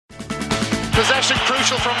Possession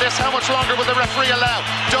crucial from this. How much longer will the referee allow?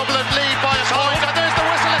 Dublin lead by a point, and there's the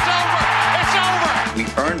whistle. It's over. It's over. We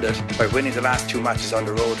earned it by winning the last 2 matches on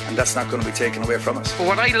the road, and that's not going to be taken away from us. But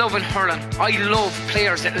what I love in hurling, I love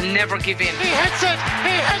players that will never give in. He hits it.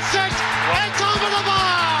 He hits it. It's over the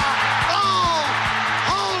bar. Oh,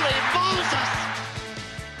 holy Moses.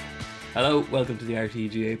 Hello, welcome to the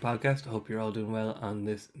RTGA podcast. I hope you're all doing well on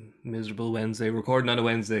this miserable Wednesday. Recording on a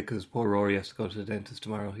Wednesday because poor Rory has to go to the dentist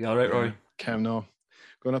tomorrow. You all right, Rory? Cam, no.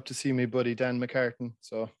 Going up to see my buddy Dan McCartan,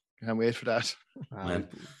 so can't wait for that.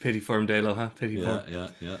 Pity for him, Dalo, huh? Pity for him.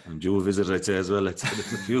 Yeah. And due a visit, I'd say as well. I'd say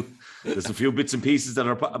there's a few bits and pieces that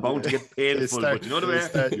are bound to get painful, but you know the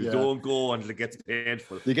way? You don't go until it gets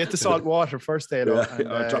painful. You get the salt water first, Dalo.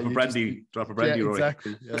 Drop a brandy, Rory.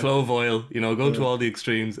 Exactly. Yeah. Clove oil, go to all the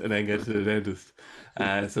extremes and then get to the dentist.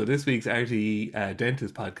 So this week's RTE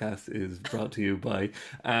Dentist podcast is brought to you by...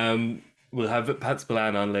 we'll have Pat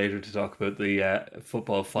Spillane on later to talk about the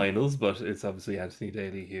football finals, but it's obviously Anthony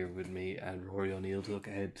Daly here with me and Rory O'Neill to look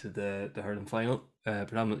ahead to the hurling final,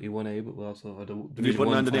 predominantly 1A, but we'll also have a Division You're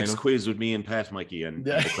putting on the final. Next quiz with me and Pat, Mikey, and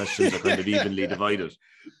the questions are kind of evenly divided.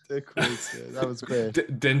 The quiz, that was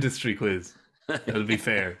great. Dentistry quiz. It'll be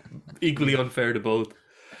fair. Equally unfair to both.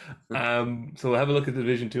 So we'll have a look at the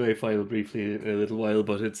Division 2A final briefly in a little while,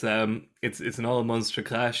 but it's an all Munster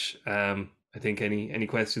clash. I think any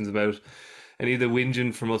questions about any of the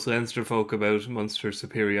whinging from us Leinster folk about Munster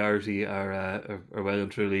superiority are well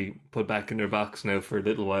and truly put back in their box now for a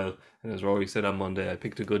little while. And as Rory said on Monday, I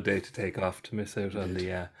picked a good day to take off to miss out on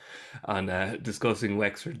the discussing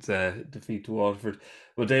Wexford's defeat to Waterford.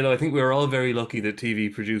 Well, Dalo, I think we were all very lucky that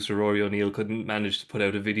TV producer Rory O'Neill couldn't manage to put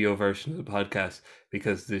out a video version of the podcast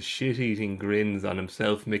because the shit-eating grins on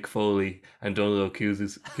himself, Mick Foley, and Donald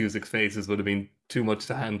Cusick's faces would have been too much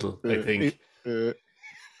to handle, I think.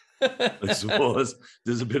 I suppose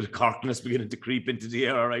there's a bit of Corkness beginning to creep into the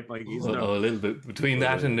air, all right, Mikey, isn't there? A little bit. Between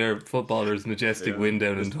that and their footballers' majestic win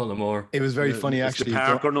down in Tullamore. It was very funny, actually. It's the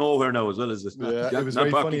park or nowhere now, as well as this. It was not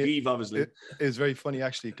very funny. Eve, obviously. It was very funny,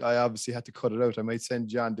 actually. I obviously had to cut it out. I might send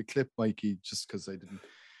John the clip, Mikey, just because I didn't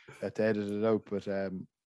have to edit it out. But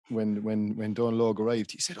when Don Logue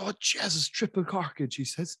arrived, he said, "Oh, Jesus, triple Corkage." He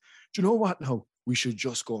says, "Do you know what now? We should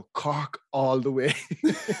just go Cork all the way."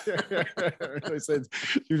 I said,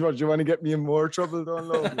 "Do you want to get me in more trouble, Don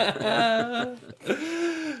Logue?"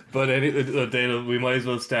 But Dale, we might as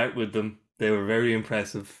well start with them. They were very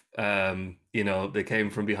impressive. They came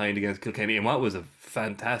from behind against Kilkenny, and what was a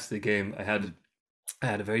fantastic game. I had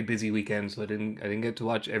a very busy weekend, so I didn't get to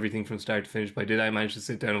watch everything from start to finish. But I managed to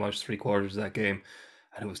sit down and watch 3/4 of that game,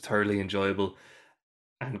 and it was thoroughly enjoyable.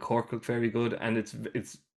 And Cork looked very good, and it's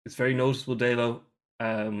very noticeable, Dalo,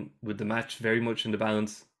 with the match very much in the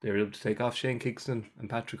balance. They were able to take off Shane Kingston and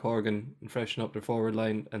Patrick Horgan and freshen up their forward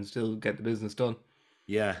line and still get the business done.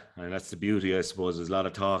 Yeah, and that's the beauty, I suppose. There's a lot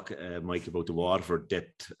of talk, Mike, about the Waterford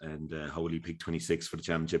depth and how will he pick 26 for the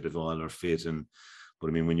championship if all are fit. But I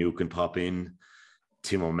mean, when you can pop in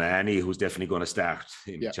Tim O'Mahony, who's definitely going to start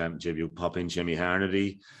in the championship, you pop in Jimmy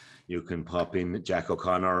Harnedy, you can pop in Jack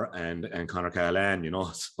O'Connor and Conor Callahan,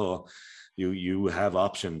 so you have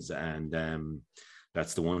options, and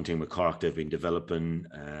that's the one thing with Cork. They've been developing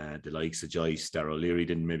the likes of Joyce. Darragh O'Leary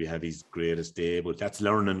didn't maybe have his greatest day, but that's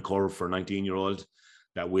learning curve for a 19-year-old.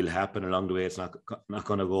 That will happen along the way. It's not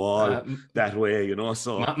going to go all that way,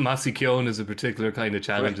 So Massey Keown is a particular kind of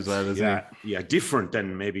challenge as well, isn't he? Yeah, different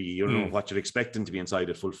than maybe what you're expecting to be inside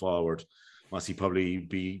at full forward. Massey probably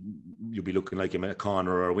you'll be looking like him at a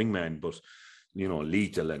corner or a wingman, but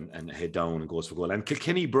lethal and head down and goes for goal. And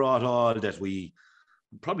Kilkenny brought all that we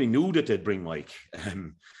probably knew that they'd bring, Mike.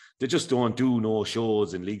 They just don't do no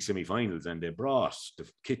shows in league semi-finals, and they brought the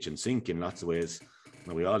kitchen sink in lots of ways.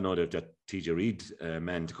 Now, we all know that TJ Reid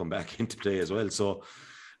man to come back into play as well. So,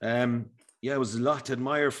 it was a lot to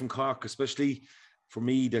admire from Cork, especially for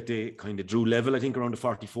me that they kind of drew level, I think, around the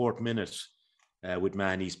 44th minute with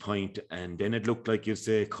Manny's point. And then it looked like, you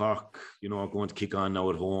say, Cork, going to kick on now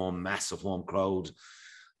at home, massive home crowd.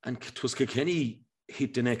 And it was Kilkenny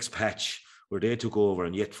hit the next patch where they took over.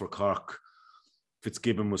 And yet for Cork,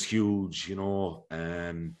 Fitzgibbon was huge, down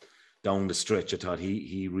the stretch. I thought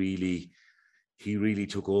he really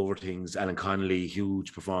took over things. Alan Connolly,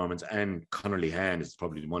 huge performance. And Conor Lehane is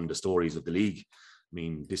probably one of the stories of the league. I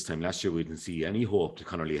mean, this time last year, we didn't see any hope that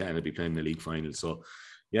Conor Lehane would be playing the league final. So,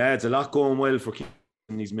 yeah, it's a lot going well for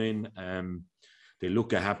these men. They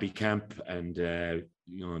look a happy camp, and, it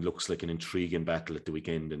looks like an intriguing battle at the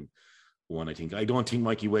weekend. And one, I don't think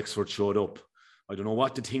Mikey Wexford showed up. I don't know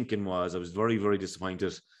what the thinking was. I was very, very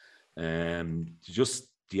disappointed. Just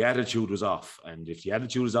the attitude was off. And if the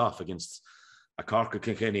attitude is off against a Cork, a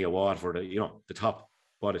Kilkenny, a Waterford, the top,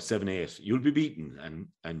 what, a 7-8, you'll be beaten,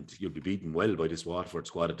 and you'll be beaten well by this Waterford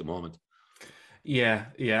squad at the moment. Yeah.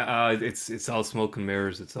 It's all smoke and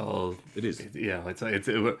mirrors. It's all. It is.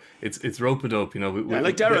 It's rope it up.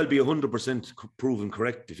 Like Darragh will be 100% proven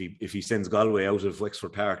correct if he sends Galway out of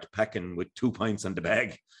Wexford Park packing with 2 pints on the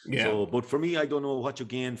bag. Yeah. So, but for me, I don't know what you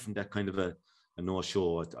gain from that kind of a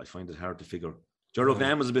no-show. I find it hard to figure. Ger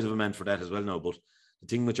Loughnane was a bit of a man for that as well now, but the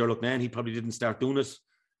thing with Ger Loughnane, he probably didn't start doing it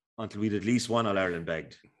until we'd at least one All-Ireland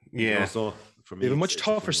bagged. Yeah. So for me, they have a much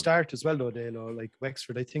tougher start as well, though, Dale. Like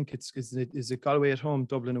Wexford, I think is it Galway at home,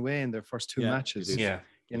 Dublin away in their first 2 matches. Yeah.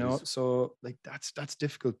 So like that's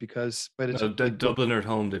difficult because by the time Dublin are at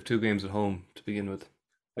home, they have 2 games at home to begin with.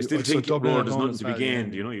 I still think Dublin there's nothing to be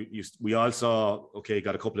gained. We all saw,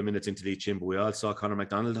 got a couple of minutes into the chin, but we all saw Conor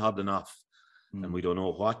McDonald hobbling off, and we don't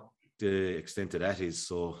know what the extent of that is.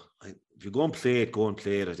 So if you go and play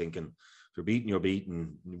it, I think, and if you're beaten, you're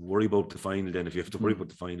beaten. Worry about the final then if you have to worry about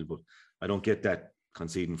the final. But I don't get that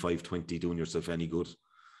conceding 5-20 doing yourself any good.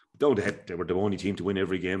 Though they were the only team to win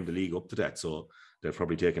every game in the league up to that, so they've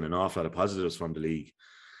probably taken an awful lot of positives from the league.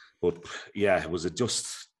 But yeah, it was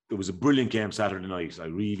a brilliant game Saturday night. I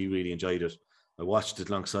really, really enjoyed it. I watched it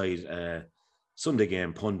alongside Sunday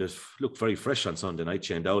game pundit. Looked very fresh on Sunday night,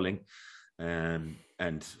 Shane Dowling.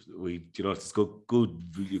 And we, it's good.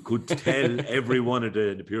 You could tell every one of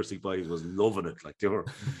the Piercy boys was loving it. Like they were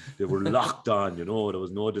locked on. There was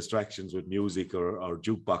no distractions with music or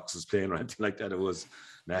jukeboxes playing or anything like that. It was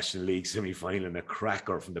National League semi-final and a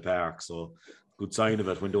cracker from the park. So good sign of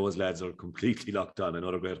it when those lads are completely locked on.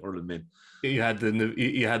 Another great hurling men. You had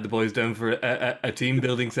the boys down for a team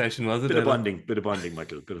building session, was it? Bit of bonding,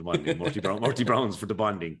 Michael. Bit of bonding. Marty Browns for the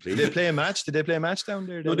bonding, please. Did they play a match? Did they play a match down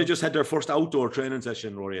there? No, they just had their first outdoor training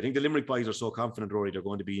session, Rory. I think the Limerick boys are so confident, Rory, they're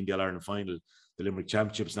going to be in the All-Ireland final. The Limerick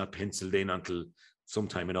Championship's not penciled in until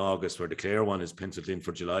sometime in August, where the Clare one is penciled in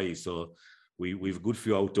for July. So we've a good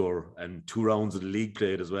few outdoor and 2 rounds of the league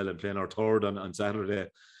played as well, and playing our third on Saturday.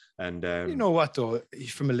 And you know what, though,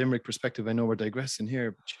 from a Limerick perspective, I know we're digressing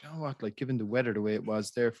here, but you know what, like given the weather the way it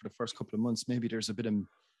was there for the first couple of months, maybe there's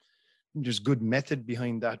good method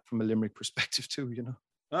behind that from a Limerick perspective too,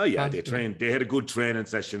 Oh yeah, they trained. They had a good training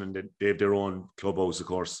session, and they have their own clubhouse, of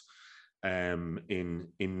course, in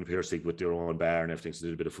Piercy with their own bar and everything. So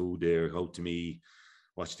there's a bit of food there. Out to me,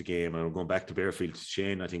 watch the game, and I'm going back to Bearfield.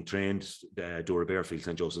 Shane, I think, trained Dora Bearfield,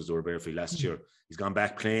 St. Joseph's Dora Bearfield last year. He's gone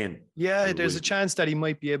back playing. Yeah, there's a chance that he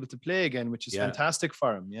might be able to play again, which is fantastic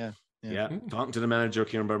for him. Yeah. Talking to the manager,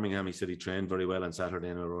 Kieran Birmingham, he said he trained very well on Saturday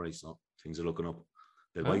in Rory, so things are looking up.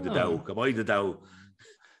 They'll buy the Dow. Go buy the Dow.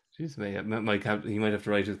 Jeez, he might have to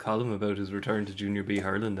write his column about his return to Junior B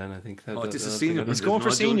hurling. Then I think it's a senior. He's going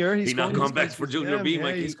for senior. He's not going back for Junior B,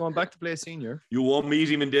 Mike. He's going back to play senior. You won't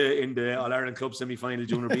meet him in the All Ireland Club semi-final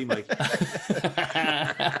Junior B, Mike.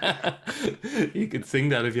 You could sing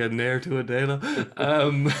that if you had an air to it, Dana.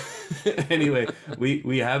 Anyway,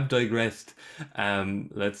 we have digressed.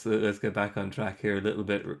 Let's get back on track here a little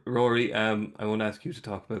bit. Rory, I won't ask you to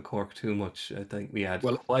talk about Cork too much. I think we had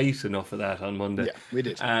quite enough of that on Monday. Yeah, we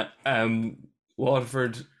did.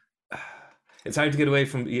 Waterford, it's hard to get away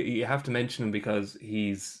from. You have to mention him because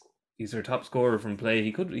he's their top scorer from play.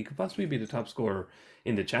 He could possibly be the top scorer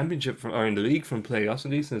in the championship or in the league from play.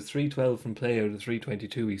 Austin Leeson is 312 from play out of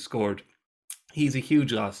 322 he scored. He's a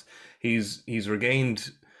huge loss. He's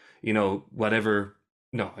regained, whatever.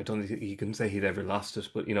 No, I don't think he can say he'd ever lost it,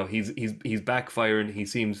 but he's backfiring. He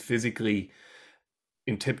seems physically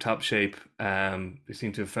in tip-top shape. They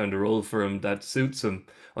seem to have found a role for him that suits him.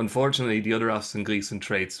 Unfortunately, the other Austin Gleeson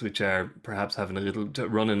traits, which are perhaps running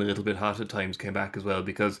a little bit hot at times, came back as well,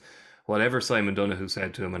 because whatever Simon Donoghue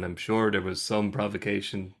said to him, and I'm sure there was some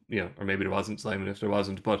provocation, or maybe there wasn't, Simon, if there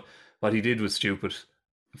wasn't, but what he did was stupid.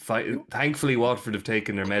 Thankfully, Waterford have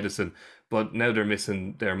taken their medicine, but now they're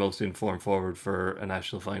missing their most informed forward for a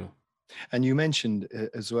national final. And you mentioned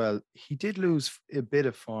as well, he did lose a bit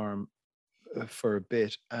of form for a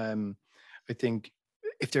bit. I think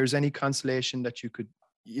if there's any consolation that you could,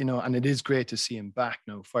 and it is great to see him back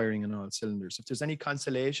now firing on all cylinders. If there's any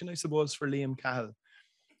consolation, I suppose, for Liam Cahill,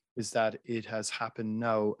 is that it has happened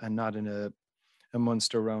now and not in a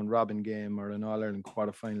Munster round robin game or an All-Ireland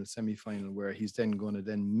quarterfinal, semi-final, where he's then going to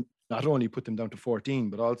then not only put them down to 14,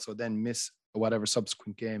 but also then miss whatever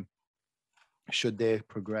subsequent game should they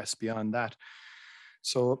progress beyond that.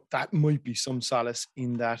 So that might be some solace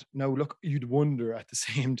in that. Now, look, you'd wonder at the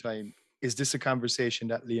same time, is this a conversation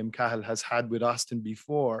that Liam Cahill has had with Austin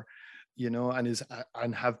before,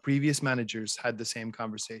 and have previous managers had the same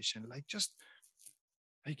conversation? Like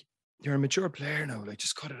you're a mature player now. Like,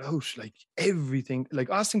 just cut it out. Like, everything. Like,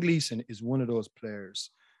 Austin Gleeson is one of those players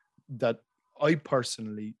that I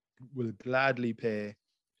personally will gladly pay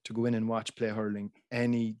to go in and watch play hurling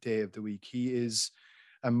any day of the week. He is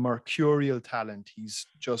a mercurial talent. He's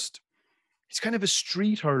kind of a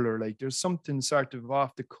street hurler. Like, there's something sort of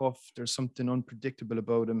off the cuff. There's something unpredictable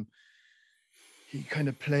about him. He kind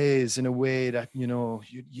of plays in a way that, you know,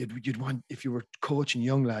 you'd want, if you were coaching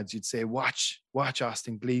young lads, you'd say, watch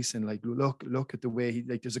Austin Gleeson. Like, look at the way he,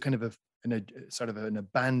 like, there's a kind of a sort of an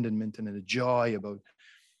abandonment and a joy about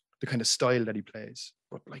the kind of style that he plays.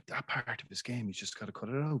 But like, that part of his game, he's just got to cut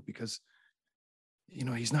it out, because, you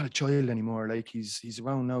know, he's not a child anymore. Like, he's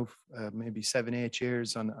around now, maybe 7-8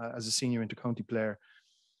 years as a senior intercounty player.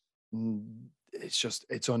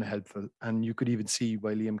 It's unhelpful. And you could even see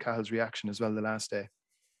by Liam Cahill's reaction as well the last day.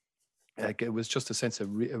 Like, it was just a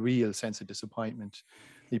real sense of disappointment.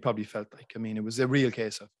 He probably felt like, I mean, it was a real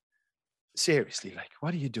case of, seriously, like,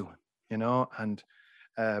 what are you doing? You know? And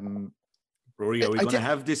Rory, are we going to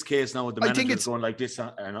have this case now with the managers going like this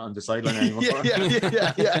on the sideline anymore?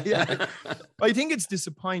 Yeah. I think it's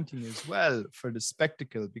disappointing as well for the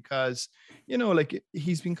spectacle, because, you know, like,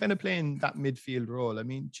 he's been kind of playing that midfield role. I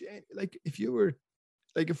mean, like, if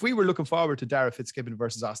we were looking forward to Dara Fitzgibbon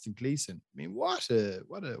versus Austin Gleeson, I mean, what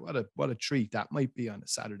a treat that might be on a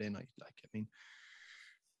Saturday night. Like, I mean,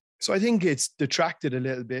 so I think it's detracted a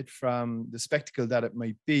little bit from the spectacle that it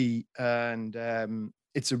might be, and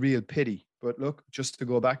it's a real pity. But look, just to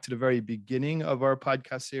go back to the very beginning of our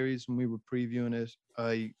podcast series, when we were previewing it,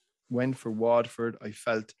 I went for Waterford. I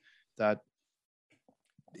felt that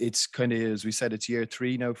it's kind of, as we said, it's year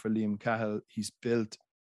 3 now for Liam Cahill. He's built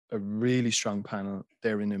a really strong panel.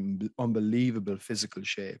 They're in unbelievable physical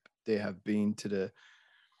shape. They have been to the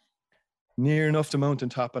near enough the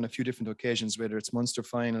mountaintop on a few different occasions, whether it's Munster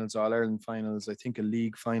finals, All-Ireland finals. I think a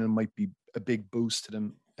league final might be a big boost to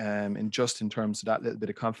them. And just in terms of that little bit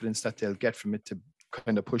of confidence that they'll get from it to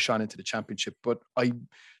kind of push on into the championship. But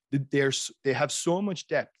they have so much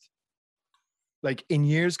depth. Like, in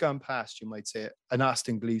years gone past, you might say an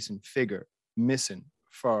Austin Gleeson figure missing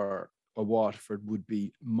for a Waterford would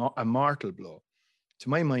be a mortal blow. To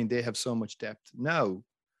my mind, they have so much depth. Now,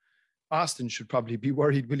 Austin should probably be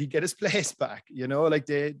worried, will he get his place back? You know, like,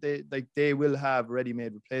 they will have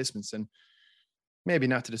ready-made replacements, and maybe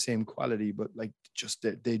not to the same quality, but like,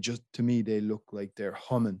 they just to me, they look like they're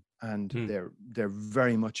humming, and they're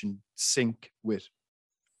very much in sync with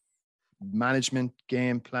management,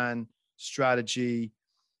 game plan, strategy,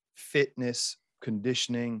 fitness,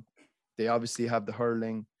 conditioning. They obviously have the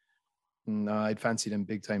hurling. No, I'd fancy them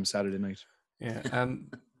big time Saturday night. Yeah.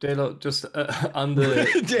 Dalo, just on the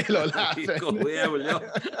Dalo laughing. Yeah, well, yeah.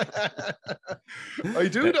 I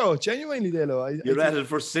do though, genuinely, Dalo. You're at it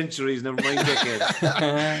for centuries, never mind decades.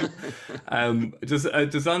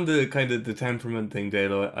 Just on the kind of the temperament thing,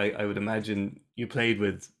 Dalo, I would imagine you played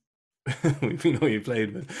with, we know you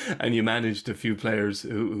played with, and you managed a few players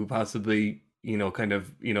who possibly, you know, kind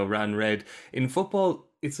of, you know, ran red. In football,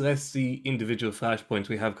 it's less the individual flashpoints.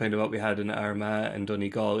 We have kind of what we had in Armagh and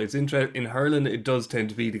Donegal. It's in hurling, it does tend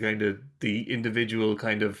to be the kind of the individual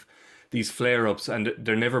kind of these flare-ups, and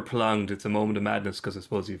they're never prolonged. It's a moment of madness, because I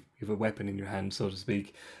suppose you've a weapon in your hand, so to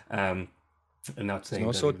speak. And not saying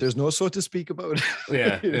there's no so to speak about it.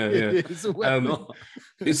 Yeah. It's a weapon.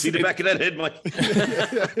 See the back of that head, Mike.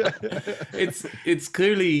 It's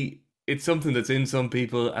clearly, it's something that's in some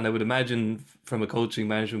people, and I would imagine from a coaching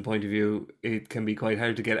management point of view, it can be quite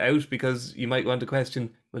hard to get out, because you might want to question,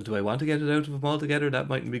 well, do I want to get it out of him altogether? That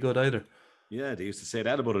mightn't be good either. Yeah, they used to say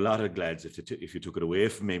that about a lot of lads. If you took it away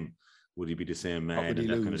from him, would he be the same man and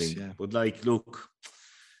that kind of thing? Yeah. But like, look,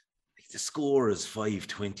 the score is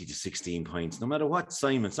 5-20 to 16 points. No matter what,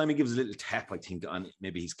 Simon gives a little tap, I think, on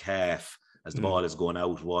maybe his calf as the ball is going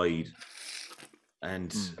out wide.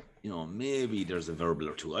 And, you know, maybe there's a verbal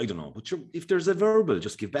or two. I don't know. But if there's a verbal,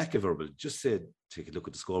 just give back a verbal. Just say, take a look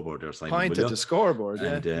at the scoreboard there, Simon. Point at the scoreboard,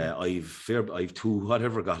 and, I've 2,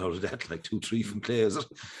 whatever got out of that, like 2-3 from players,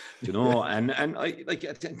 you know. and I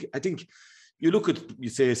think you look at, you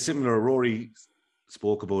say similar, Rory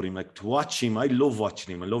spoke about him, like, to watch him, I love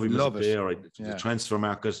watching him. I love him as a player. The transfer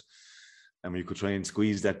market, I mean, you could try and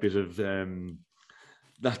squeeze that bit of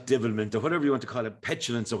that devilment or whatever you want to call it,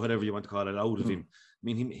 petulance or whatever you want to call it, out of him. I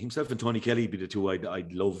mean, himself and Tony Kelly be the two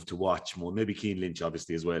I'd love to watch more. Maybe Keane Lynch,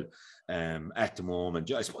 obviously, as well. At the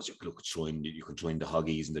moment, I suppose you can look at you can join the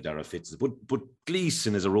Hoggies and the Dara Fitz, but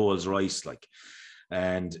Gleeson is a Rolls Royce, like,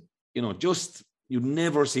 and you know, just you'd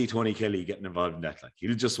never see Tony Kelly getting involved in that. Like,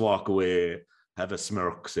 he'll just walk away have a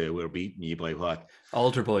smirk, say we're beating you by what?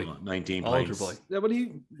 Altar boy. 19 Altar points. boy. Yeah,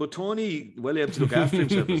 but Tony, well, he had to look after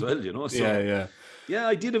himself as well, you know. So yeah,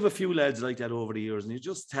 I did have a few lads like that over the years, and you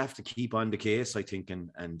just have to keep on the case, I think.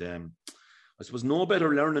 And I suppose no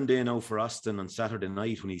better learning day now for Austin on Saturday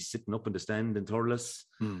night when he's sitting up in the stand in Thurles,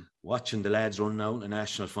 watching the lads run out in a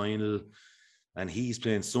national final, and he's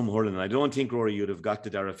playing some hurling. And I don't think, Rory, you'd have got the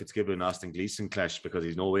Darragh Fitzgibbon and Austin Gleeson clash, because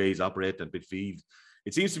there's no way he's operating at midfield.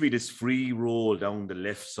 It seems to be this free roll down the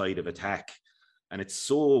left side of attack. And it's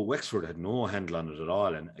so, Wexford had no handle on it at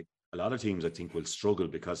all. And a lot of teams, I think, will struggle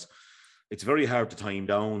because it's very hard to tie him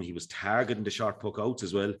down. He was targeting the short puck outs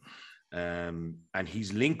as well. And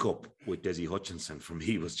his link up with Desi Hutchinson, for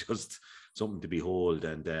me, was just something to behold.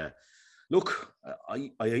 And look,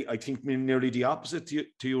 I think nearly the opposite to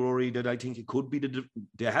you, Rory, that I think it could be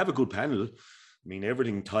they have a good panel. I mean,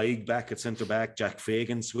 everything. Tighe back at centre back, Jack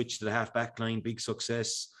Fagan switched to the half back line, big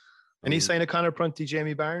success. Any sign of Conor Prunty,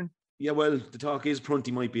 Jamie Byrne? Yeah, well, the talk is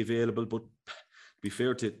Prunty might be available, but to be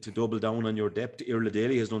fair, to double down on your depth, Irla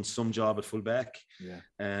Daly has done some job at full back.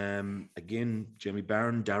 Yeah. Again, Jamie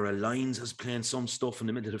Byrne, Darragh Lyons is playing some stuff in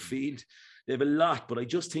the middle of the field. They have a lot, but I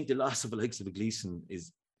just think the loss of the likes of a Gleeson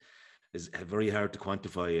is very hard to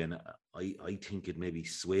quantify, and I think it maybe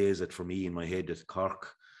sways it for me in my head that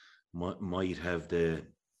Cork might have the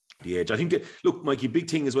edge. I think look, Mikey, big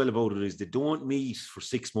thing as well about it is they don't meet for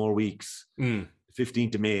 6 more weeks.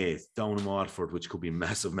 15th of May down in Waterford, which could be a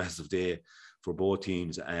massive, massive day for both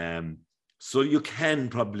teams. So you can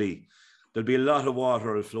probably, there'll be a lot of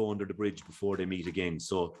water will flow under the bridge before they meet again.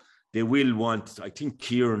 So they will want, I think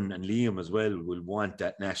Kieran and Liam as well will want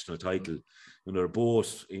that national title. You know, they're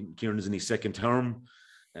both, Kieran is in his 2nd term,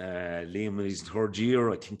 Liam in his 3rd year.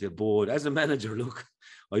 I think they're both, as a manager, look,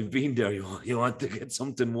 I've been there. You want to get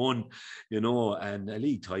something won, you know, and a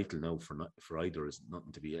league title now for either is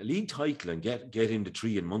nothing to be. A league title and get into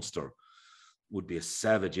 3 in Munster would be a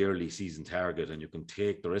savage early season target, and you can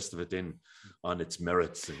take the rest of it in on its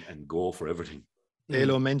merits and go for everything.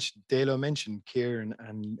 Dalo mentioned Kieran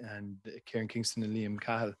and Kieran Kingston and Liam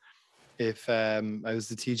Cahill. If I was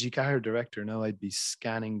the TG Cahir director now, I'd be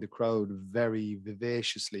scanning the crowd very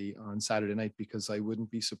vivaciously on Saturday night, because I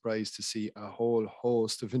wouldn't be surprised to see a whole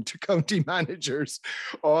host of inter-county managers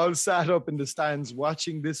all sat up in the stands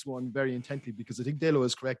watching this one very intently, because I think Dalo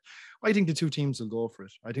is correct. I think the 2 teams will go for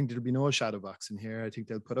it. I think there'll be no shadow boxing here. I think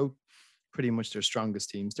they'll put out pretty much their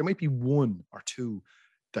strongest teams. There might be 1 or 2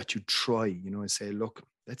 that you try, you know, and say, look,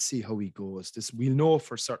 let's see how he goes. This we'll know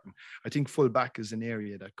for certain. I think full back is an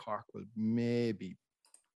area that Cork will maybe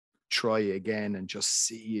try again and just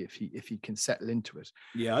see if he can settle into it.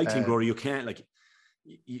 Yeah, I think, Rory, you can't, like,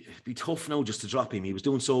 it'd be tough now just to drop him. He was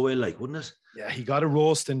doing so well, like, wouldn't it? Yeah, he got a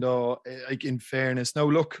roasting though, like, in fairness. Now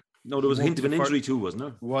look, no, there was a hint of an injury too, wasn't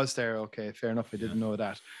there? Was there? Okay, fair enough. I didn't know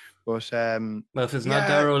that. But well, if it's not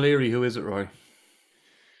Darragh O'Leary, who is it, Roy?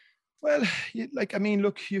 Well, you like Damien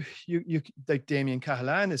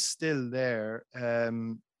Cahalane is still there.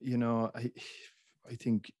 You know, I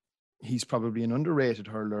think he's probably an underrated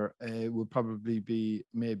hurler. Would probably be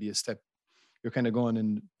maybe a step. You're kind of going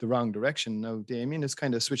in the wrong direction now. Damien is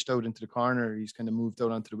kind of switched out into the corner. He's kind of moved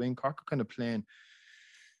out onto the wing. Cork are kind of playing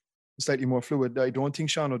slightly more fluid. I don't think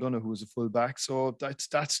Sean O'Donoghue was a full back, so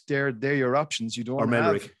that's they're your options. You don't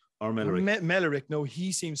have. Or Mellerick. Mellerick, no,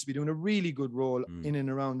 he seems to be doing a really good role in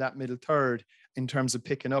and around that middle third in terms of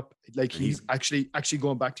picking up. Like, he's actually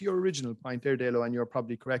going back to your original point there, Dalo, and you're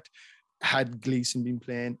probably correct. Had Gleeson been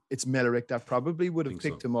playing, it's Mellerick that probably would have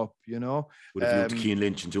picked him up, you know. Would have moved to Cian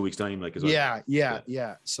Lynch in 2 weeks' time, like as well.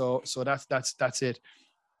 Yeah. So that's it.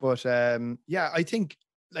 But I think,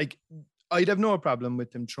 like, I'd have no problem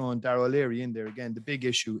with them throwing Darragh O'Leary in there again. The big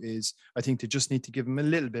issue is I think they just need to give him a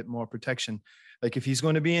little bit more protection. Like, if he's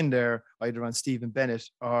going to be in there either on Stephen Bennett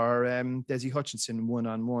or Desi Hutchinson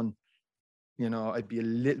 1-on-1, you know, I'd be a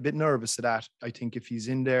little bit nervous of that. I think if he's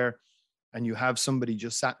in there and you have somebody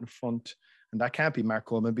just sat in front, and that can't be Mark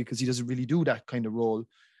Coleman because he doesn't really do that kind of role.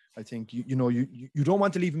 I think, you don't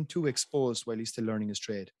want to leave him too exposed while he's still learning his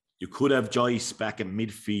trade. You could have Joyce back in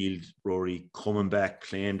midfield, Rory, coming back,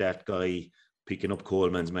 playing that guy, picking up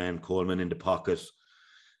Coleman's man, Coleman in the pocket.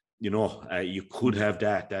 You know, you could have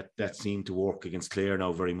that seemed to work against Clare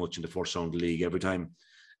now very much in the first round of the league.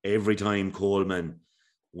 Every time Coleman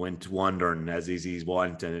went wandering, as he's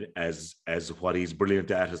wanting, as what he's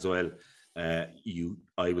brilliant at as well. I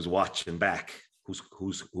was watching back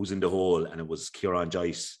who's in the hole, and it was Kieran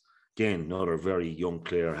Joyce. Again, another very young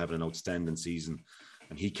player having an outstanding season,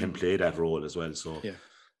 and he can play that role as well. So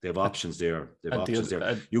they have options there.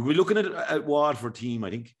 You'll be looking at Waterford team.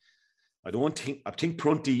 I think I think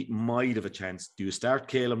Prunty might have a chance. Do you start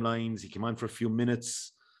Caleb Lyons? He came on for a few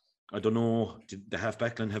minutes. I don't know. The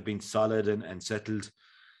half-back line have been solid and settled.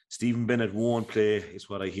 Stephen Bennett won't play, is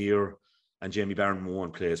what I hear. And Jamie Barron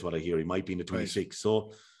won't play, is what I hear. He might be in the 26. Right.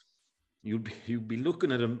 So you'd be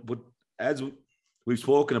looking at him. But as we've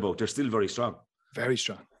spoken about, they're still very strong. Very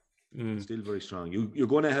strong. Still very strong. You're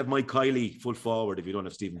going to have Mike Kiley full forward if you don't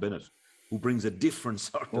have Stephen Bennett, who brings a different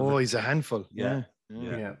sort of... Oh, he's a handful. Yeah,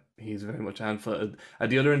 he's very much a handful. At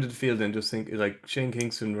the other end of the field, then, just think, like Shane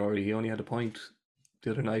Kingston, Rory, he only had a point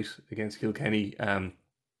the other night against Kilkenny.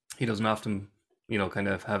 He doesn't often, kind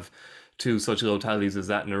of have two such low tallies as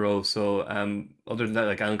that in a row. So other than that,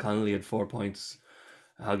 like Alan Connolly had 4 points.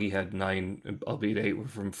 Hoggy had 9, albeit 8 were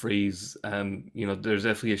from frees. There's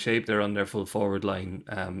definitely a shape there on their full forward line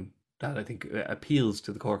that I think appeals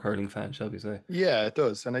to the Cork hurling fan, shall we say? Yeah, it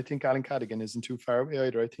does. And I think Alan Cadigan isn't too far away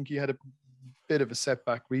either. I think he had a bit of a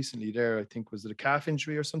setback recently there. I think, was it a calf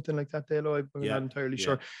injury or something like that, Dalo? I'm not entirely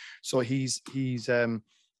sure. So he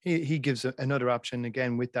gives another option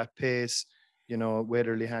again with that pace,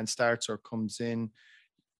 whether Lehan starts or comes in.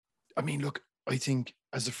 I mean, look, I think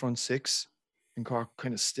as a front six, and Cork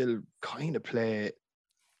still play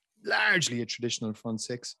largely a traditional front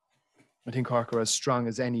six. I think Cork are as strong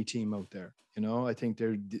as any team out there. I think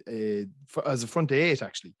they're as a front eight,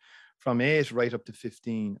 actually, from 8 right up to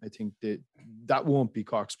 15. I think that won't be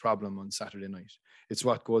Cork's problem on Saturday night. It's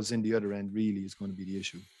what goes in the other end really is going to be the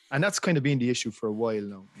issue, and that's kind of been the issue for a while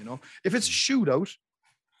now. If it's a shootout,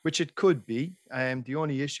 which it could be, the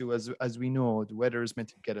only issue, as we know, the weather is meant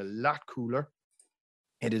to get a lot cooler.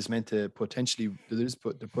 It is meant to there's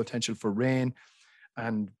the potential for rain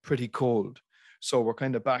and pretty cold. So we're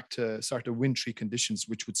kind of back to sort of wintry conditions,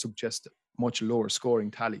 which would suggest much lower scoring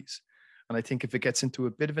tallies. And I think if it gets into a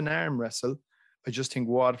bit of an arm wrestle, I just think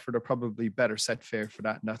Waterford are probably better set fair for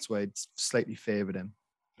that. And that's why I'd slightly favour them.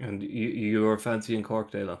 And you're fancying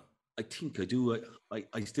Cork, Dalo? I think I do.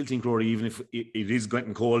 I still think, Rory, even if it is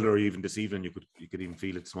getting colder, even this evening, you could even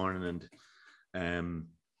feel it this morning. And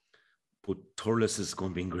but Thurles is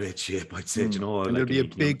going to be in great shape, I'd say. And there'll be a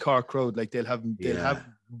big Cork crowd. Like they'll have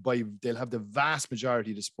the vast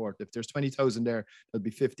majority of the sport. If there's 20,000 there, there'll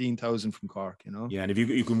be 15,000 from Cork. Yeah, and if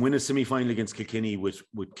you can win a semi-final against Kilkenny with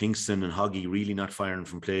Kingston and Hoggy really not firing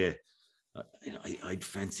from play, I'd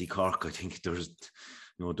fancy Cork. I think there's,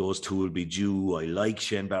 those two will be due. I like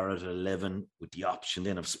Shane Barrett at 11 with the option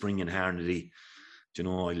then of Spring and Harnedy. I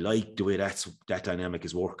like the way that dynamic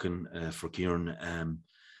is working for Kieran.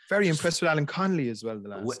 Very impressed with Alan Connolly as well.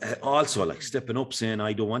 Also, like stepping up, saying,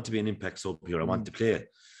 I don't want to be an impact sub here. I want to play.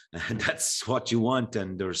 And that's what you want.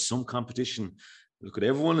 And there's some competition. Look at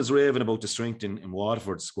everyone is raving about the strength in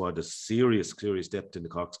Waterford's squad. There's serious depth in the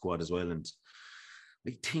Cork squad as well. And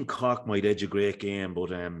I think Cork might edge a great game.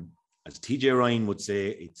 But as TJ Ryan would say,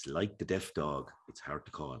 it's like the deaf dog. It's hard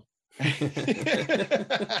to call. It's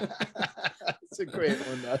a great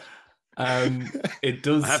one, that. It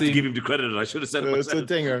does. I have to give him the credit. I should have said it myself. It's a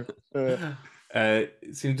dinger. It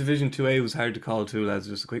seems Division 2A was hard to call too, lads.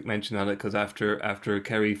 Just a quick mention on it, because after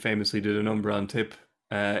Kerry famously did a number on Tip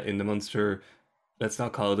in the Munster, let's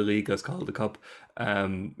not call it a league, let's call it the cup.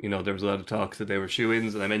 There was a lot of talk that they were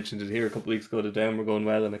shoe-ins, and I mentioned it here a couple of weeks ago. The Down were going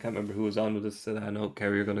well, and I can't remember who was on with us. Said, "I know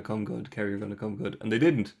Kerry are going to come good. Kerry are going to come good," and they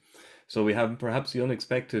didn't. So we have perhaps the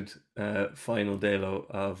unexpected final,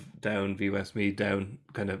 Dalo, of Down v Westmeath. Down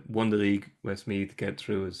kind of won the league. Westmeath get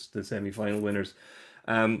through as the semi-final winners.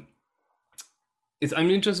 I'm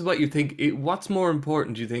interested what you think. What's more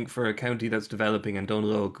important, do you think, for a county that's developing? And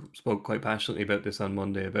Donal Óg spoke quite passionately about this on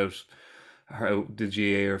Monday, about how the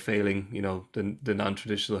GA are failing, the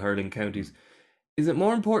non-traditional hurling counties. Is it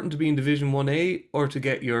more important to be in Division 1A or to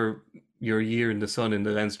get your year in the sun in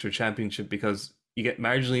the Leinster Championship? Because you get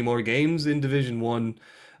marginally more games in Division 1,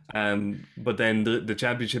 but then the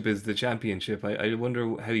championship is the championship. I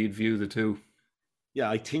wonder how you'd view the two.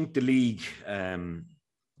 Yeah, I think the league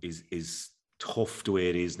is tough the way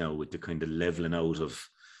it is now, with the kind of levelling out of,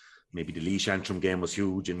 maybe the Laois Antrim game was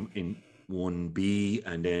huge in 1B,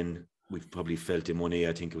 and then we've probably felt in 1A,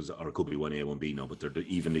 I think it was, or it could be 1A, 1B now, but they're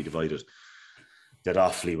evenly divided, that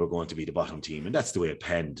Offaly were going to be the bottom team, and that's the way it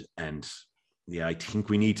penned. And yeah, I think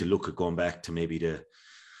we need to look at going back to maybe the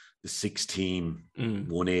 6 team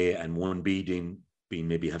 1A and 1B being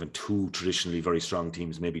maybe having 2 traditionally very strong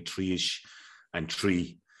teams, maybe 3-ish and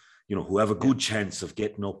 3, who have a good chance of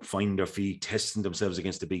getting up, finding their feet, testing themselves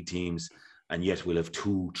against the big teams, and yet we'll have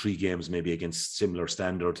 2-3 games maybe against similar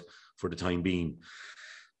standard for the time being.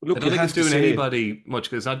 But look, I don't think it's doing anybody much,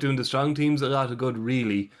 because it's not doing the strong teams a lot of good,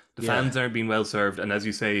 really. The fans aren't being well served, and as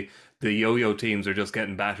you say, the yo-yo teams are just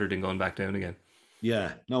getting battered and going back down again.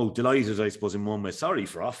 Yeah, no, delighted, I suppose, in one way. Sorry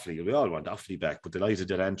for Offaly. We all want Offaly back, but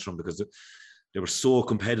delighted at Antrim because they were so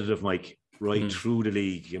competitive, Mike, right through the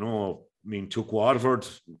league. You know, I mean, took Waterford,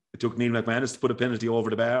 it took Neil McManus to put a penalty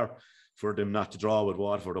over the bar for them not to draw with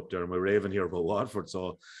Waterford up there. And we're raving here about Waterford.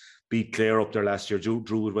 So beat Clare up there last year,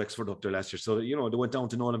 drew with Wexford up there last year. So, you know, they went down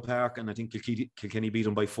to Nolan Park and I think Kilkenny beat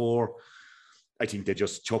them by 4. I think they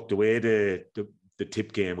just chucked away the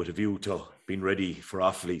tip game with a view to being ready for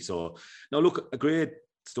Offaly. So now look, a great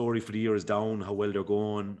story for the year is Down, how well they're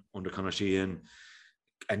going under Conor Sheehan.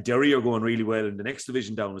 And Derry are going really well in the next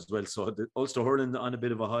division down as well. So the Ulster hurling on a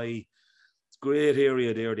bit of a high. It's a great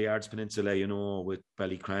area there, the Ards Peninsula, you know, with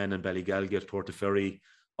Ballycran and Ballygalget, Portaferry,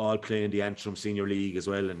 all playing the Antrim Senior League as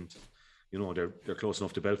well. And, you know, they're close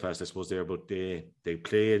enough to Belfast, I suppose, there, but they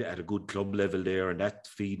played at a good club level there, and that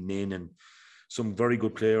feeding in, and some very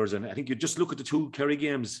good players. And I think you just look at the 2 Kerry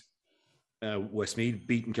games, Westmeath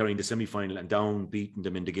beating Kerry in the semi-final and Down beating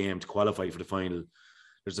them in the game to qualify for the final.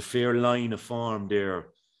 There's a fair line of form there.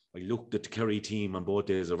 I looked at the Kerry team on both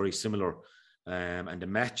days, are very similar. And the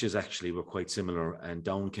matches actually were quite similar. And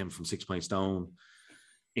Down came from 6 points down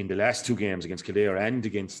in the last 2 games against Kildare and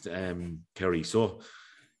against Kerry. So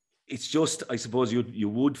it's just, I suppose you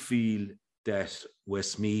would feel that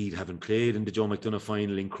Westmeath, having played in the Joe McDonagh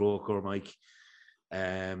final in Croker, Mike,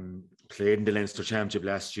 played in the Leinster Championship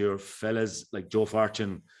last year, fellas like Joe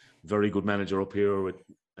Fortune, very good manager up here with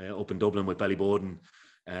up in Dublin with Ballyboden,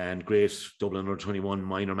 and great Dublin under-21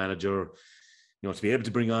 minor manager. You know, to be able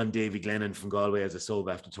to bring on Davy Glennon from Galway as a sub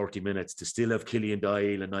after 30 minutes, to still have Killian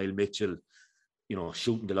Doyle and Niall Mitchell, you know,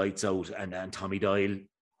 shooting the lights out, and Tommy Doyle,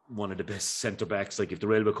 one of the best centre-backs. Like if the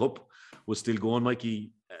Railway Cup was still going,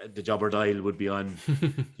 Mikey, the Jobber Doyle would be on,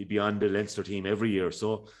 he'd be on the Leinster team every year.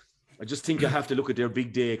 So I just think you have to look at their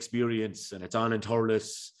big day experience, and it's on in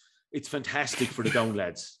Thurles. It's fantastic for the Down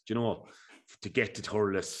lads, you know, to get to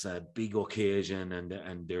Thurles, a big occasion,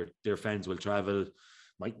 and their fans will travel,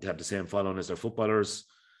 might have the same following as their footballers,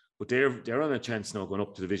 but they're on a chance now going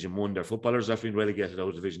up to Division 1. Their footballers have been relegated out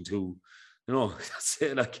of Division 2. You know, that's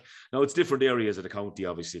it. Like, now it's different areas of the county,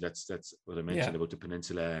 obviously. That's what I mentioned about the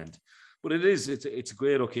peninsula, but it's a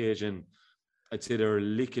great occasion. I'd say they're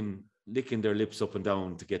licking their lips up and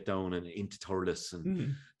down to get down and into Thurles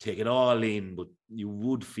and take it all in. But you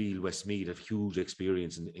would feel Westmeath have huge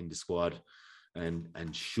experience in the squad, and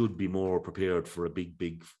should be more prepared for a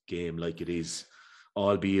big game like it is.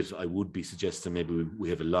 Albeit, I would be suggesting maybe we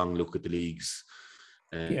have a long look at the leagues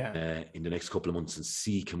in the next couple of months and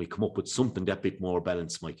see, can we come up with something that bit more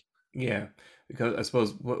balanced, Mike? Yeah, because I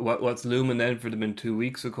suppose what's looming then for them in 2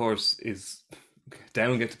 weeks, of course, is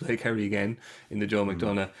Down get to play Kerry again in the Joe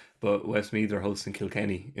McDonagh, but Westmeath are hosting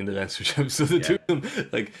Kilkenny in the Leinster Championship. So the two of them,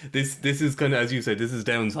 like this is kind of, as you said, this is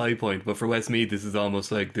Down's high point, but for Westmeath, this is almost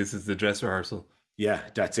like this is the dress rehearsal. Yeah,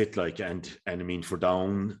 that's it. Like, and I mean, for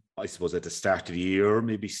Down, I suppose at the start of the year,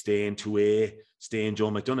 maybe staying 2A, staying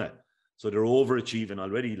Joe McDonagh. So they're overachieving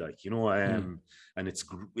already, like, you know, and it's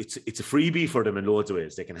a freebie for them in loads of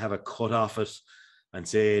ways. They can have a cut off it and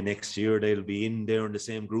say next year they'll be in there in the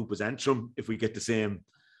same group as Antrim if we get the same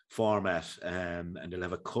format, and they'll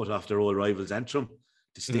have a cut off their old rivals Antrim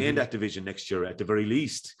to stay in that division next year at the very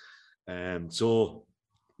least. So,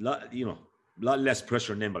 lot less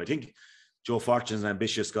pressure on them. But I think Joe Fortune's an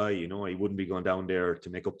ambitious guy. You know, he wouldn't be going down there to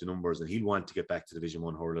make up the numbers, and he'll want to get back to Division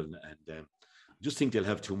 1 hurling. And I just think they'll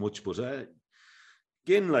have too much. But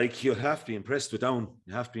again, like, you'll have to be impressed with Down.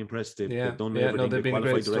 You have to be impressed. They've done everything. They've been a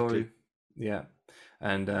great directly. story. Yeah.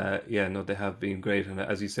 And they have been great. And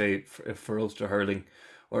as you say, for Ulster hurling,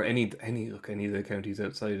 or any of the counties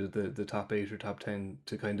outside of the top 8 or top 10,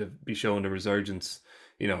 to kind of be showing a resurgence,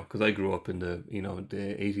 you know, because I grew up in the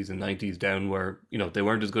 80s and 90s Down, where, you know, they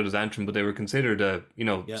weren't as good as Antrim, but they were considered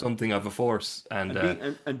something of a force,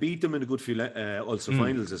 and beat them in a good few Ulster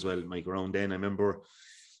finals as well, Mike, around then. I remember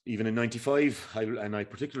even in 95, I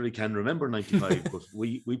particularly can remember 95, but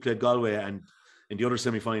we played Galway, and in the other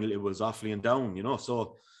semi-final it was Offaly and Down, you know,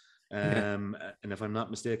 so and if I'm not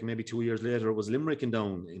mistaken, maybe 2 years later it was Limerick and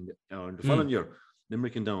Down in the following year,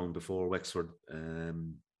 Limerick and Down, before Wexford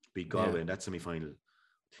beat Galway in that semi-final.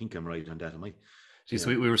 I think I'm right on that, am I? Jeez,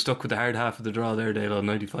 we were stuck with the hard half of the draw there, Dale, on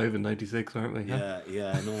 95 and 96, weren't we? Yeah,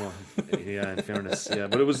 I know. Yeah, in fairness, yeah.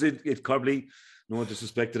 But it probably, no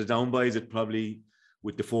disrespect to the Down boys, it probably,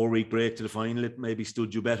 with the 4-week break to the final, it maybe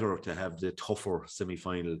stood you better to have the tougher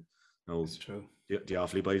semi-final. No, it's true. The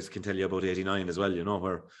Offaly boys can tell you about 89 as well, you know,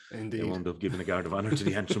 where they wound up giving a guard of honour to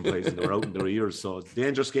the Antrim boys, and they were out in their ears. So it's a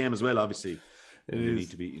dangerous game as well, obviously. You need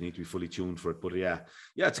to be fully tuned for it. But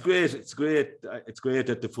it's great. It's great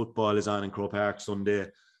that the football is on in Croke Park Sunday,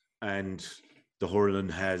 and the hurling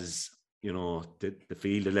has the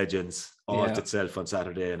Field of Legends art itself on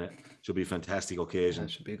Saturday, and it should be a fantastic occasion.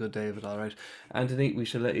 That should be a good day, but all right. Anthony, we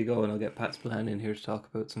should let you go, and I'll get Pat Spillane in here to talk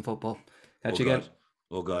about some football. Catch you again.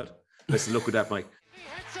 Oh God. Let's look at that, Mike. He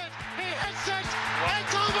hits it,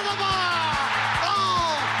 it's over the bar!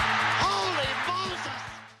 Oh, holy Moses!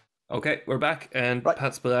 Okay, we're back, and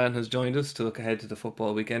Pat Spillane has joined us to look ahead to the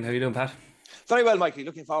football weekend. How are you doing, Pat? Very well, Mikey.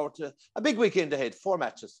 Looking forward to a big weekend ahead. 4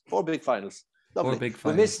 matches, 4 big finals. Lovely. 4 big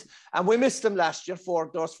finals. We missed them last year.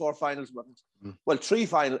 Those 4 finals weren't. Well, 3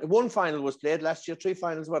 finals. 1 final was played last year. 3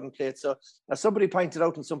 finals weren't played. So, as somebody pointed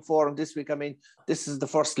out in some forum this week, I mean, this is the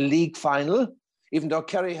first league final. Even though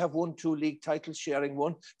Kerry have won 2 league titles, sharing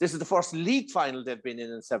 1, this is the first league final they've been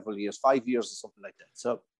in several years, 5 years or something like that.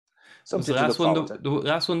 So, something the last to look forward to. The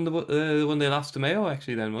last one, the one they lost to Mayo,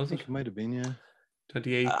 actually, then, was I think it might have been, yeah.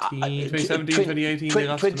 2018, 2017, 2018,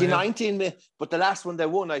 2019, but the last one they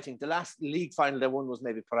won, I think, the last league final they won was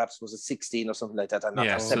was a 16 or something like that. I'm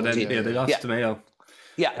not 17. So then, they lost to Mayo.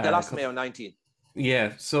 Yeah, they lost to Mayo 19.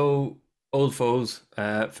 Yeah, so old foes,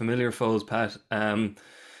 familiar foes, Pat.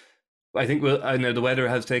 I think I know the weather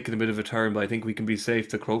has taken a bit of a turn, but I think we can be safe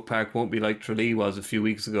that Croke Park won't be like Tralee was a few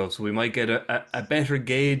weeks ago. So we might get a better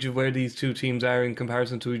gauge of where these 2 teams are in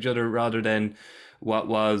comparison to each other, rather than what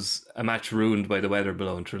was a match ruined by the weather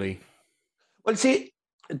below in Tralee. Well, see,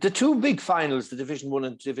 the 2 big finals, the Division 1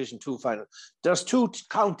 and Division 2 final, there's 2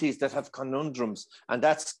 counties that have conundrums, and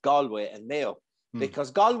that's Galway and Mayo.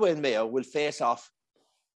 Because Galway and Mayo will face off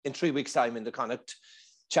in 3 weeks' time in the Connacht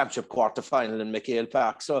Championship quarter-final in McHale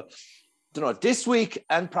Park. So, this week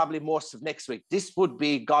and probably most of next week, this would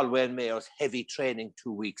be Galway and Mayo's heavy training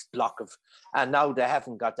 2 weeks block and now they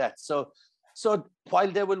haven't got that. So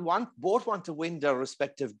while they will both want to win their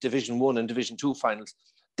respective Division 1 and Division 2 finals,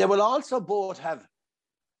 they will also both have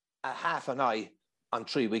a half an eye on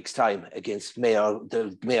 3 weeks' time against Mayo,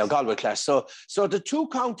 the Mayo-Galway clash. So the 2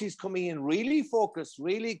 counties coming in really focused,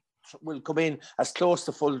 really will come in as close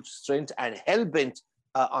to full strength and hell-bent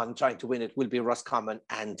on trying to win it will be Roscommon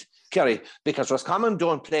and Kerry, because Roscommon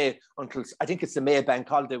don't play until, I think it's the May Bank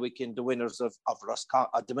holiday weekend, the winners of Roscommon,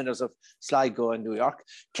 the winners of Sligo and New York.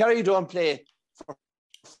 Kerry don't play for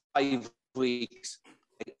 5 weeks,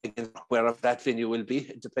 wherever that venue will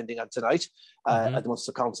be, depending on tonight at the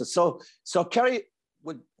Munster Council. So Kerry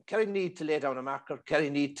need to lay down a marker. Kerry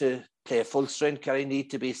need to play full strength. Kerry need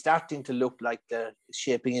to be starting to look like they're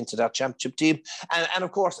shaping into that championship team. And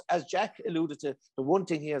of course, as Jack alluded to, the one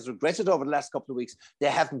thing he has regretted over the last couple of weeks, they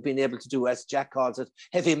haven't been able to do, as Jack calls it,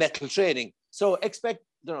 heavy metal training. So expect,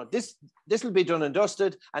 this will be done and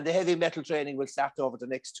dusted, and the heavy metal training will start over the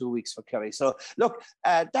next 2 weeks for Kerry. So look,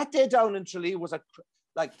 that day down in Tralee was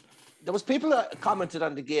there was people that commented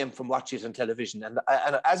on the game from watching it on television. And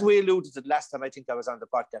as we alluded to last time, I think I was on the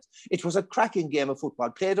podcast, it was a cracking game of football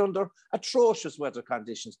played under atrocious weather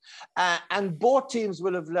conditions. And both teams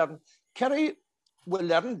will have learned. Kerry will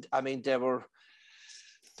learn. I mean, they were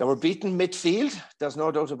beaten midfield. There's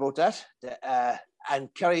no doubt about that. And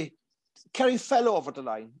Kerry fell over the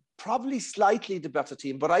line. Probably slightly the better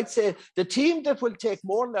team, but I'd say the team that will take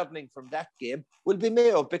more learning from that game will be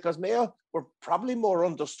Mayo, because Mayo were probably more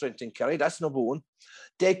under strength in Kerry. That's number 1.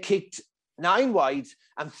 They kicked 9 wides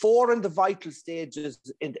and 4 in the vital stages,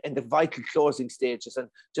 in the vital closing stages. And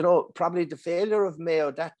probably the failure of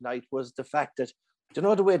Mayo that night was the fact that,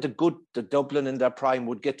 the way the Dublin in their prime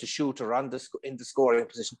would get to shoot around in the scoring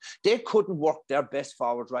position. They couldn't work their best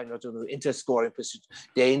forward right now into scoring position.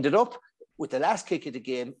 They ended up with the last kick of the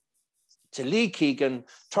game to Lee Keegan,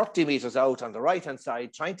 30 metres out on the right-hand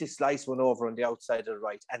side, trying to slice one over on the outside of the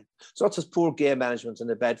right. And so it's just poor game management and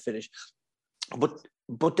a bad finish.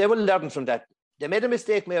 But they will learn from that. They made a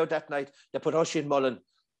mistake, Mayo, that night. They put Oisin Mullen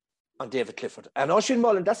on David Clifford. And Oisin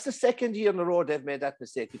Mullen, that's the second year in a row they've made that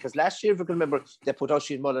mistake, because last year, if you can remember, they put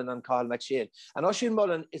Oisin Mullen on Carl McShane. And Oisin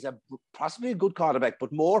Mullen is possibly a good quarterback,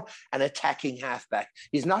 but more an attacking halfback.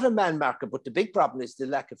 He's not a man marker, but the big problem is the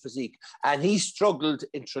lack of physique. And he struggled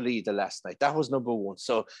in Tralee the last night. That was number 1.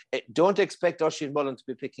 So don't expect Oisin Mullen to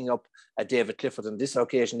be picking up David Clifford on this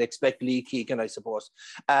occasion. Expect Lee Keegan, I suppose.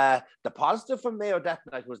 The positive for Mayo that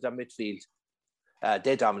night was their midfield.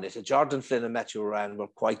 They dominated. Jordan Flynn and Matthew Moran were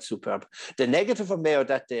quite superb. The negative for Mayo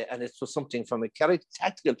that day, and it was something from a Kerry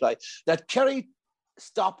tactical play, that Kerry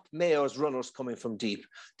stopped Mayo's runners coming from deep.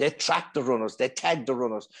 They tracked the runners, they tagged the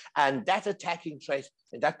runners, and that attacking trait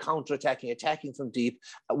and that attacking from deep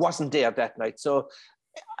wasn't there that night. So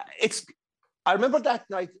I remember that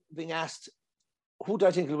night being asked, who do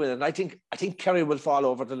I think will win? And I think Kerry will fall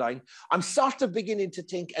over the line. I'm sort of beginning to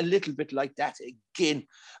think a little bit like that again.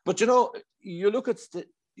 But you look at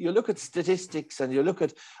statistics, and you look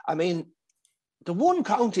at, the one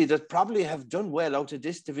county that probably have done well out of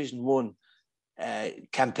this Division 1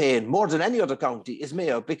 campaign more than any other county is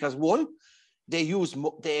Mayo, because one,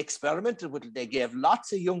 they experimented with it. They gave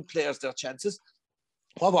lots of young players their chances.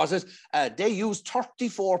 What was it? They used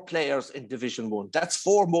 34 players in Division 1. That's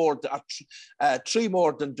 3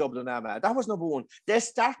 more than Dublin Armagh. That was number one. They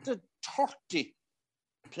started 30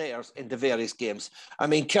 players in the various games. I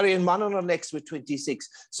mean, Kerry and Monaghan are next with 26.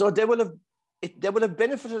 So they will have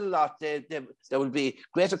benefited a lot. There will be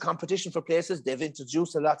greater competition for places. They've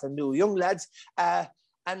introduced a lot of new young lads.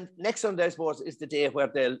 And next Sunday, I suppose, is the day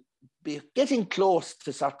where they'll be getting close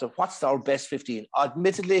to sort of what's our best 15.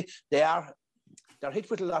 Admittedly, they're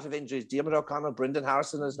hit with a lot of injuries. Diarmuid O'Connor, Brendan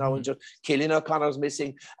Harrison is now injured. Killian O'Connor's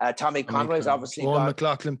missing. Tommy Conroy's obviously gone. Owen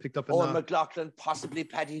McLaughlin picked up a knock. Owen McLaughlin, possibly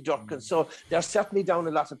Paddy Durkin. So they're certainly down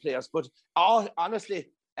a lot of players. But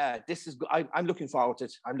honestly, this is. I'm looking forward to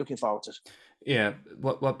it. I'm looking forward to it. Yeah,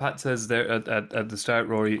 what Pat says there at the start,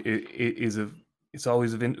 Rory, it's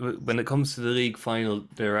always when it comes to the league final,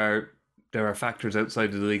 there are factors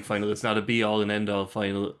outside of the league final. It's not a be all and end all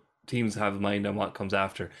final. Teams have a mind on what comes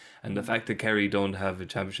after, and the fact that Kerry don't have a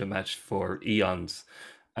championship match for eons,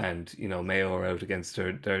 and Mayo are out against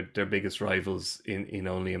their biggest rivals in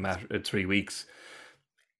only a matter of 3 weeks,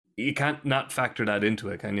 you can't not factor that into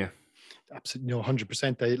it, can you? Absolutely,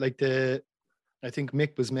 100%. I think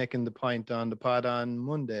Mick was making the point on the pod on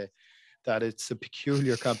Monday that it's a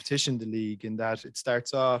peculiar competition, the league, in that it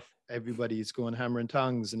starts off, everybody's going hammer and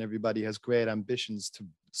tongs, and everybody has great ambitions to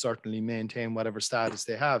certainly maintain whatever status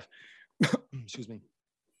they have. Excuse me.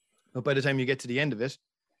 But by the time you get to the end of it,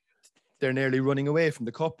 they're nearly running away from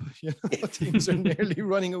the cup. Teams are nearly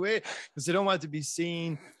running away because they don't want to be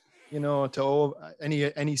seen, to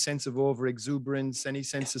any sense of over exuberance, any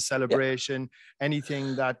sense of celebration,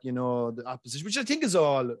 anything that, the opposition, which I think is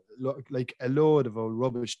all like a load of old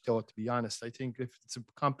rubbish, though, to be honest. I think if it's a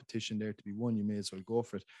competition there to be won, you may as well go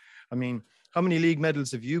for it. I mean, how many league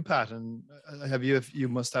medals have you, Pat? And have you? You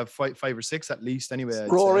must have 5 or 6 at least, anyway.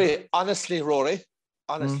 Rory, honestly,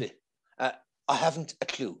 I haven't a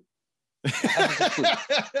clue.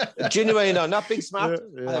 Genuinely, no, not being smart.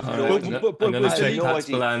 I have no idea. I'm going to check Pat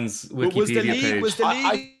Spillan's Wikipedia page.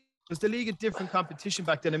 Was the league a different competition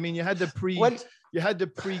back then? I mean, you had the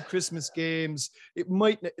pre-Christmas games.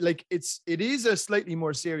 It is a slightly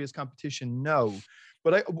more serious competition now.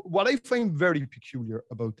 But what I find very peculiar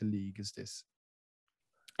about the league is this,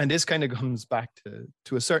 and this kind of comes back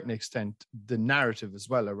to a certain extent the narrative as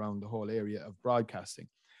well around the whole area of broadcasting.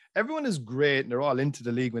 Everyone is great and they're all into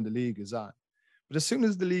the league when the league is on, but as soon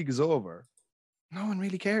as the league is over, no one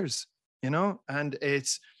really cares, and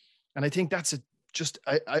I think that's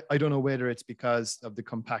I don't know whether it's because of the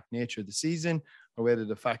compact nature of the season or whether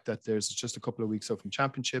the fact that there's just a couple of weeks out from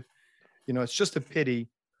championship. It's just a pity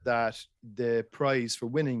that the prize for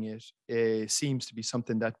winning it seems to be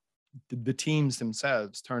something that the teams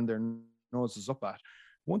themselves turn their noses up at.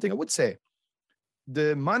 One thing I would say,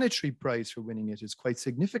 the monetary prize for winning it is quite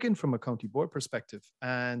significant from a county board perspective,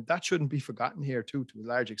 and that shouldn't be forgotten here too, to a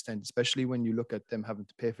large extent, especially when you look at them having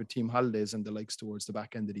to pay for team holidays and the likes towards the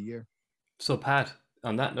back end of the year. So Pat,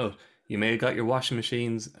 on that note, you may have got your washing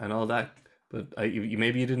machines and all that, but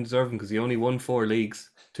maybe you didn't deserve them because you only won 4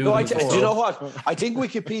 leagues. Do you know what? I think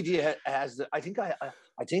Wikipedia has. I think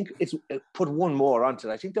it's put one more onto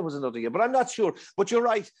it. I think there was another year, but I'm not sure. But you're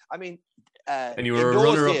right. I mean, and you were a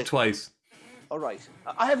runner-up twice. All right.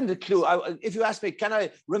 I haven't a clue. If you ask me, can I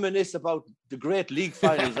reminisce about the great league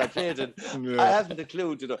finals I played in? I haven't a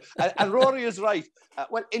clue. And Rory is right.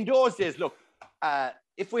 Well, in those days, look.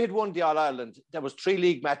 If we had won the All-Ireland, there was 3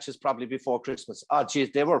 league matches probably before Christmas. Oh,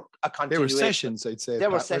 geez, they were a continuation. They were sessions, I'd say. They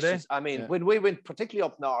were sessions. I mean, when we went, particularly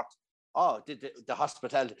up north, the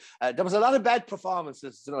hospitality. There was a lot of bad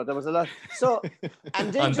performances. There was a lot. So,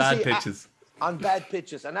 and then on bad pitches. On bad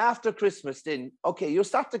pitches. And after Christmas, then, okay, you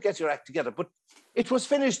start to get your act together. But it was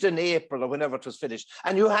finished in April or whenever it was finished.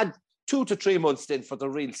 And you had 2 to 3 months then for the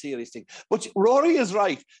real serious thing. But Rory is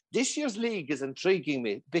right. This year's league is intriguing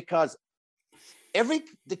me because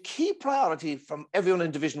the key priority from everyone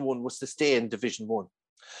in Division 1 was to stay in Division 1.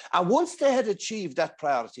 And once they had achieved that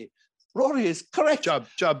priority, Rory is correct.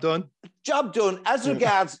 Job done. Job done. As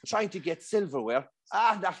regards trying to get silverware,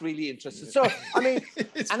 not really interested. So, I mean,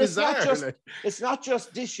 it's not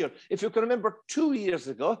just this year. If you can remember 2 years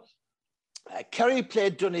ago, Kerry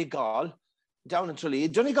played Donegal down in Tralee.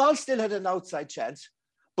 Donegal still had an outside chance,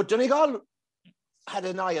 but Donegal had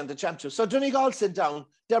an eye on the championship. So Donegal sent down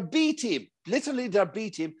their B team, literally their B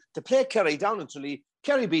team, to play Kerry down in Tralee.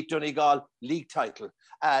 Kerry beat Donegal, league title.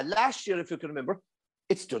 Last year, if you can remember,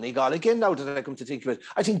 It's Donegal again now that I come to think of it.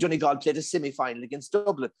 I think Donegal played a semi-final against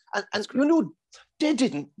Dublin. And you know,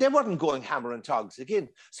 they weren't going hammer and togs again.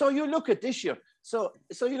 So you look at this year. So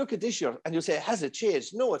you look at this year and you say, has it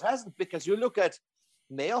changed? No, it hasn't, because you look at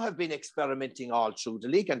Mayo have been experimenting all through the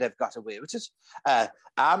league and they've got away with it.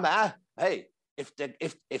 Armagh, hey,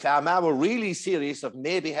 if Armagh were really serious of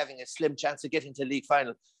maybe having a slim chance of getting to league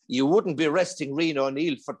final, you wouldn't be resting Reno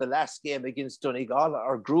O'Neill for the last game against Donegal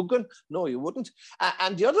or Grugan. No, you wouldn't.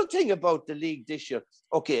 And the other thing about the league this year,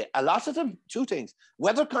 okay, a lot of them, two things.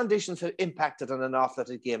 Weather conditions have impacted on an awful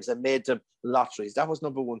lot of games and made them lotteries. That was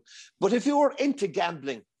number one. But if you were into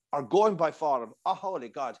gambling or going by form, oh, holy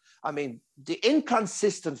God. I mean, the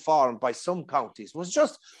inconsistent form by some counties was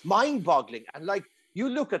just mind-boggling. And like, you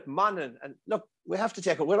look at Monaghan, and look, we have to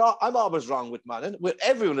take it. I'm always wrong with Monaghan.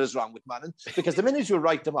 Everyone is wrong with Monaghan, because the minute you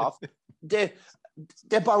write them off, they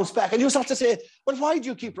bounce back. And you start to say, well, why do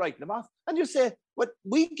you keep writing them off? And you say, well,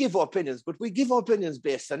 we give opinions, but we give opinions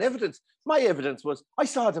based on evidence. My evidence was, I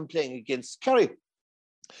saw them playing against Kerry.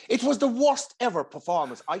 It was the worst ever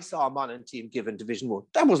performance I saw a Monaghan team give in Division 1.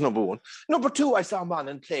 That was number one. Number two, I saw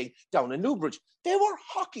Monaghan playing down in Newbridge. They were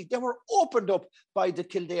hockey. They were opened up by the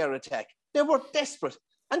Kildare attack. They were desperate.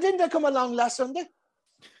 And then they come along last Sunday.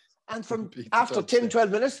 And from after 10, 12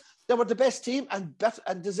 minutes, they were the best team and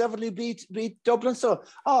deservedly beat Dublin. So,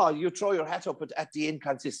 you throw your hat up at the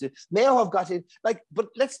inconsistency. Mayo have got it. But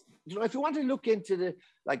let's, if you want to look into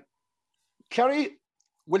Kerry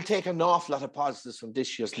will take an awful lot of positives from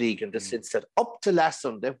this year's league in the sense that up to last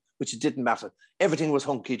Sunday, which it didn't matter, everything was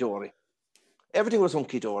hunky-dory. Everything was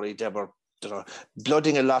hunky-dory. They were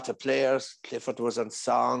blooding a lot of players. Clifford was on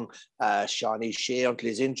song. Shawnee Shea, until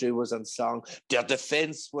his injury, was on song. Their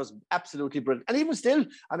defence was absolutely brilliant. And even still,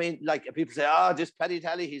 I mean, people say, this Paddy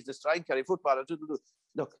Tally, he's destroying Kerry football.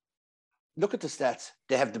 Look at the stats.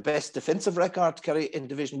 They have the best defensive record, Kerry, in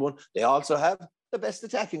Division 1. They also have the best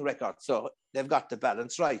attacking record. So they've got the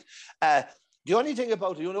balance right. The only thing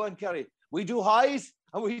about it, in Kerry, we do highs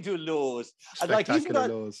and we do lows. Spectacular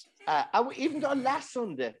lows. Even though last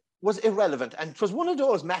Sunday was irrelevant, and it was one of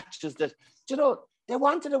those matches that, they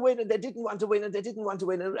wanted to win and they didn't want to win and they didn't want to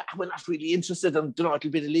win, and we're not really interested in, it'll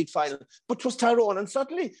be the league final. But it was Tyrone, and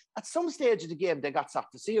suddenly at some stage of the game they got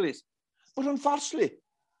sacked the series. But unfortunately,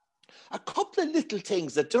 a couple of little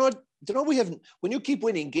things that, we haven't, when you keep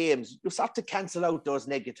winning games, you start to cancel out those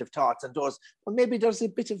negative thoughts and those, well, maybe there's a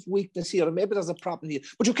bit of weakness here, or maybe there's a problem here,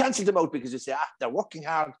 but you cancel them out because you say, they're working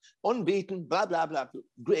hard, unbeaten, blah, blah, blah.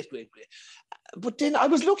 Great. But then I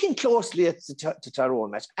was looking closely at the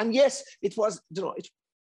Tyrone match, and yes, it was,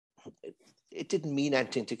 it didn't mean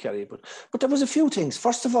anything to Kerry, but there was a few things.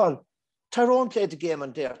 First of all, Tyrone played the game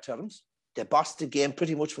on their terms. They bossed the game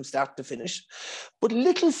pretty much from start to finish. But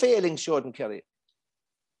little failings showed in Kerry.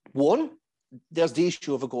 One, there's the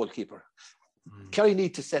issue of a goalkeeper. Kerry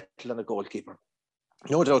need to settle on a goalkeeper.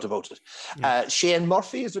 No doubt about it. Shane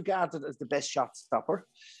Murphy is regarded as the best shot stopper.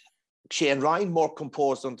 Shane Ryan, more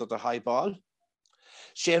composed under the high ball.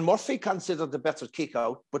 Shane Murphy considered the better kick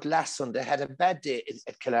out, but last Sunday had a bad day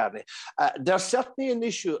at Killarney. There's certainly an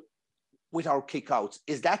issue with our kickouts.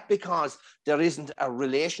 Is that because there isn't a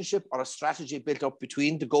relationship or a strategy built up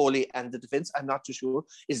between the goalie and the defence? I'm not too sure.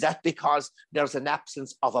 Is that because there's an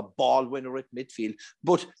absence of a ball winner at midfield?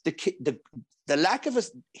 But the lack of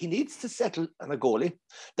he needs to settle on a goalie.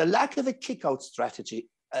 The lack of a kick-out strategy.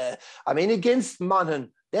 Against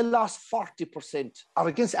Monaghan, they lost 40%, or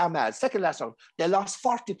against Armagh, second last round, they lost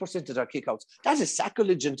 40% of their kickouts. That is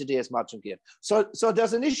sacrilege in today's modern game. So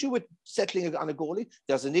there's an issue with settling on a goalie.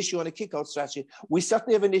 There's an issue on a kick-out strategy. We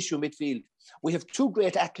certainly have an issue midfield. We have two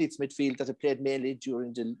great athletes midfield that have played mainly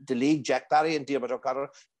during the league, Jack Barry and Diarmuid O'Connor.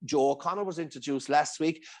 Joe O'Connor was introduced last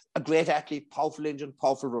week, a great athlete, powerful engine,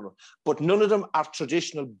 powerful runner. But none of them are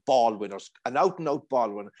traditional ball winners, an out-and-out ball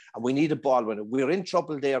winner. And we need a ball winner. We're in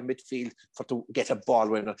trouble there midfield to get a ball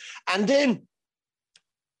winner. And then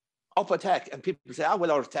up attack, and people say,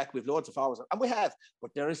 our attack, we've loads of forwards. And we have,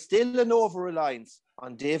 but there is still an over-reliance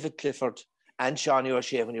on David Clifford and Shawnee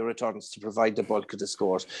O'Shea when he returns to provide the bulk of the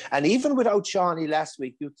scores. And even without Shawnee last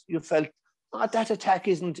week, you felt that attack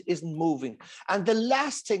isn't moving. And the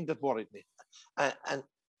last thing that worried me, and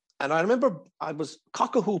I remember I was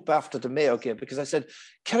cock-a-hoop after the Mayo game because I said,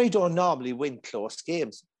 Kerry don't normally win close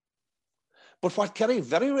games. But what Kerry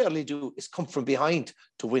very rarely do is come from behind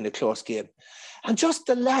to win a close game. And just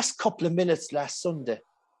the last couple of minutes last Sunday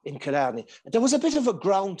in Killarney, there was a bit of a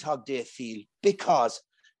Groundhog Day feel because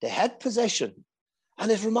they had possession.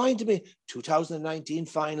 And it reminded me, 2019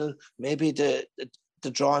 final, maybe the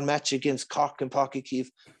drawn match against Cork and Páirc Uí Chaoimh.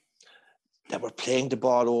 They were playing the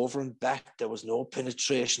ball over and back. There was no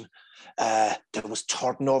penetration. There was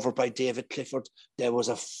turnover by David Clifford. There was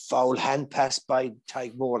a foul hand pass by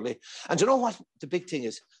Tadhg Morley. And you know what the big thing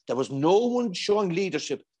is? There was no one showing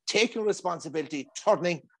leadership, taking responsibility,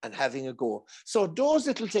 turning and having a go. So those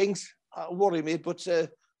little things worry me, but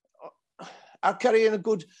are Kerry in a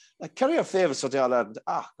good... Like, Kerry are favourites for the All-Ireland.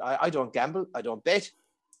 I don't gamble. I don't bet.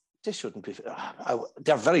 They shouldn't be...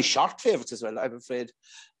 they're very short favourites as well, I'm afraid.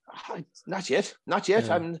 Not yet.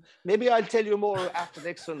 Yeah. Maybe I'll tell you more after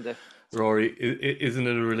next Sunday. Rory, isn't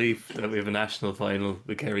it a relief that we have a national final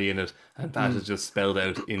with Kerry in it, and Pat has just spelled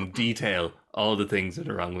out in detail all the things that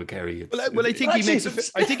are wrong with Kerry? I think he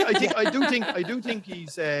makes. I do think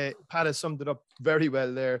he's. Pat has summed it up very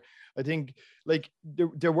well there. I think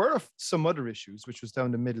there were some other issues which was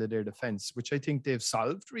down the middle of their defence, which I think they've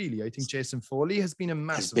solved. Really, I think Jason Foley has been a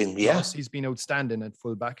massive plus. He's been outstanding at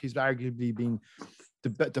fullback. He's arguably been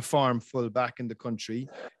the farm full back in the country,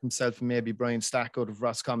 himself and maybe Brian Stack out of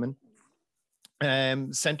Roscommon.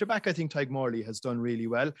 Centre back, I think Tadhg Morley has done really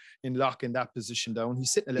well in locking that position down. He's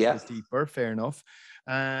sitting a little bit deeper, fair enough.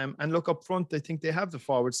 And look, up front, I think they have the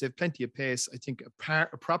forwards. They have plenty of pace. I think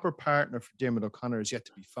a proper partner for Diarmuid O'Connor is yet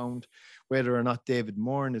to be found. Whether or not David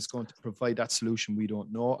Moran is going to provide that solution, we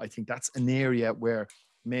don't know. I think that's an area where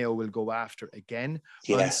Mayo will go after again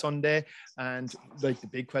on Sunday. And like the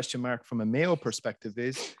big question mark from a Mayo perspective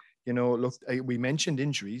is, you know, look, we mentioned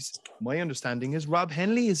injuries. My understanding is Rob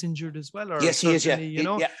Henley is injured as well. Or yes, he is. Yeah, you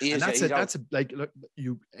know, he is, and that's like look,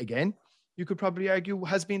 you could probably argue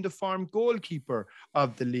has been the form goalkeeper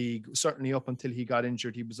of the league, certainly up until he got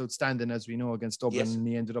injured. He was outstanding, as we know, against Dublin, and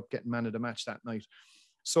he ended up getting man of the match that night.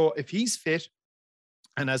 So if he's fit,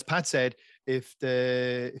 and as Pat said, if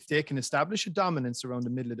they can establish a dominance around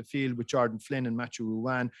the middle of the field with Jordan Flynn and Matthew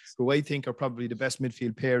Ruan, who I think are probably the best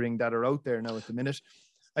midfield pairing that are out there now at the minute,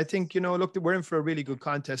 I think, you know, look, we're in for a really good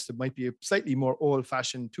contest. It might be a slightly more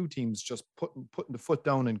old-fashioned, two teams just putting the foot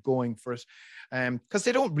down and going for it, because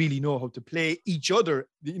they don't really know how to play each other.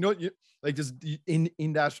 You know, like there's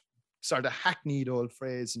in that sort of hackneyed old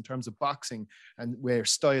phrase in terms of boxing and where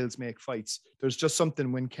styles make fights. There's just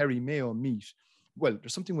something when Kerry Mayo meet. Well,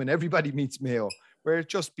 there's something when everybody meets Mayo where it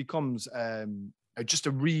just becomes just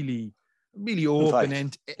a really open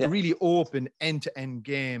really open end-to-end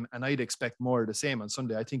game, and I'd expect more of the same on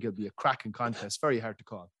Sunday. I think it'll be a cracking contest, very hard to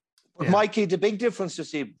call. But Mikey, the big difference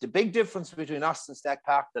between us and Stack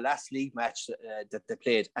Park, the last league match that they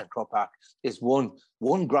played, and Croke Park is one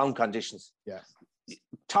ground conditions. Yeah,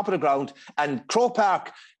 top of the ground. And Croke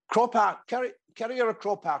Park, Kerry are a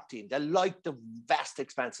Croke Park team. They like the vast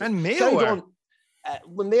expanses. And Mayo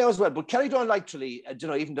Mayo as well, but Kerry don't like Tralee, you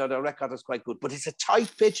know, even though their record is quite good. But it's a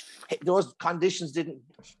tight pitch. Those conditions didn't.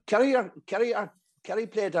 Kerry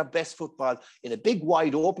played their best football in a big,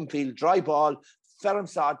 wide, open field, dry ball, Ferrum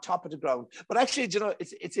sod, top of the ground. But actually, you know,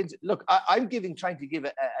 look, I'm trying to give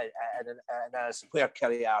an analysis where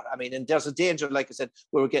Kerry are. I mean, and there's a danger, like I said,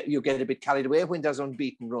 where you get a bit carried away when there's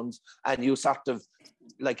unbeaten runs, and you sort of,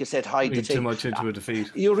 like I said, hide the thing. Too much into a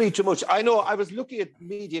defeat. You read too much. I know. I was looking at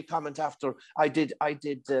media comment after I did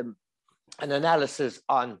an analysis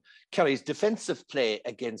on Kerry's defensive play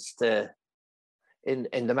against in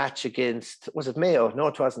the match against, was it Mayo? No,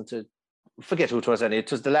 it wasn't. Forget who it was. It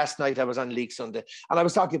was the last night I was on League Sunday, and I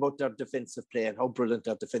was talking about their defensive play and how brilliant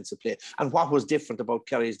their defensive play, and what was different about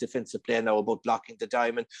Kerry's defensive play now, about blocking the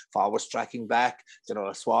diamond, forwards tracking back, you know,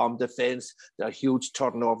 a swarm defence, their huge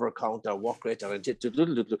turnover count, their work rate,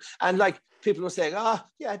 and like people were saying,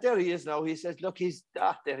 there he is now. He says, look,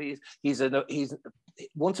 there he is. He's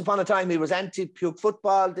once upon a time he was anti-puke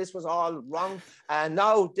football. This was all wrong, and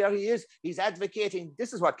now there he is. He's advocating.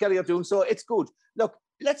 This is what Kerry are doing, so it's good. Look.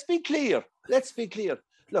 Let's be clear.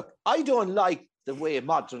 Look, I don't like the way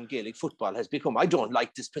modern Gaelic football has become. I don't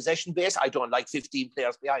like this possession base. I don't like 15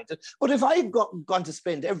 players behind it. But if I've gone to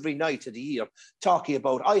spend every night of the year talking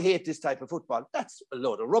about I hate this type of football, that's a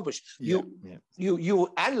load of rubbish.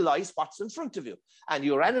 You analyse what's in front of you, and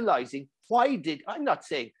you're analysing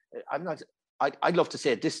I'd love to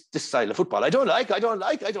say this style of football I don't like, and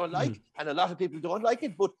a lot of people don't like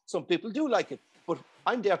it, but some people do like it. But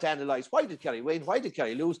I'm there to analyse, why did Kerry win? Why did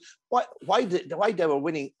Kerry lose? Why they were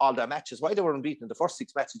winning all their matches? Why they were unbeaten in the first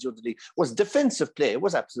 6 matches of the league? Was defensive play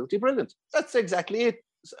was absolutely brilliant. That's exactly it.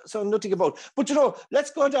 So nothing about. But you know, let's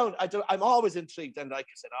go down. I'm always intrigued, and like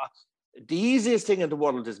I said, the easiest thing in the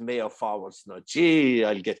world is Mayo forwards. No,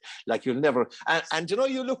 I'll get like you'll never. And you know,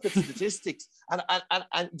 you look at statistics, and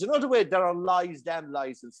you know the way there are damn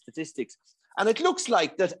lies in statistics. And it looks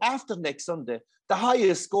like that after next Sunday, the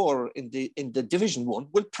highest scorer in the Division 1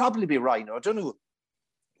 will probably be Rhino. I don't know.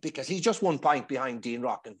 because he's just 1 point behind Dean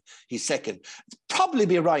Rock and he's second. Probably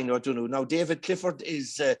be Ryan O'Donoghue. Now, David Clifford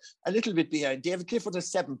is a little bit behind. David Clifford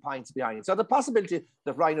is 7 points behind. So the possibility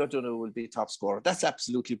that Ryan O'Donoghue will be top scorer, that's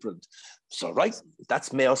absolutely brilliant. So, right,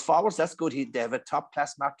 that's Mayo's forwards. That's good. They have a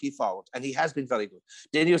top-class marquee forward, and he has been very good.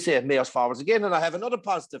 Then you say Mayo's forwards again, and I have another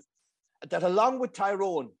positive, that along with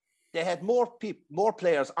Tyrone, they had more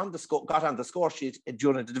players on the score, got on the score sheet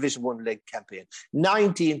during the Division 1 league campaign.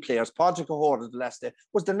 19 players. Padraig O'Hora the last day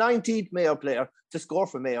was the 19th Mayo player to score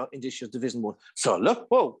for Mayo in this year's Division 1. So look,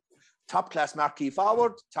 whoa, top class marquee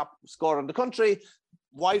forward, top scorer in the country,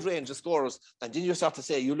 wide range of scorers. And then you start to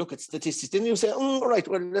say, you look at statistics, then you say, all right,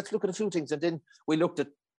 well, let's look at a few things. And then we looked at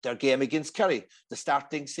their game against Kerry. The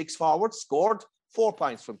starting 6 forwards scored 4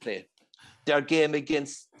 points from play. Their game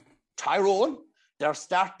against Tyrone, their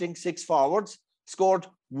starting 6 forwards scored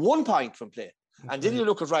 1 point from play. And then you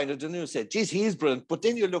look at Ryan O'Donoghue and say, geez, he's brilliant. But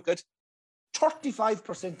then you look at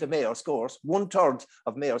 35% of Mayo scores, 1/3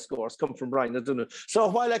 of Mayo scores come from Ryan O'Donoghue. So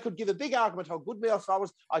while I could give a big argument how good Mayo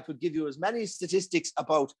forwards, I could give you as many statistics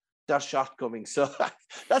about their shortcomings. So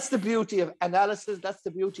that's the beauty of analysis. That's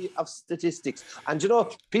the beauty of statistics. And, you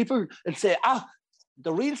know, people will say,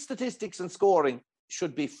 the real statistics and scoring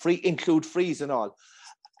should be free, include frees and all.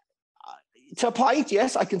 To a point,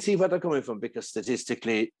 yes, I can see where they're coming from, because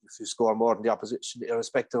statistically, if you score more than the opposition,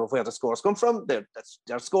 irrespective of where the scores come from, that's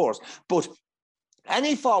their scores. But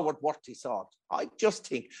any forward worth his salt, I just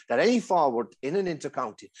think that any forward in an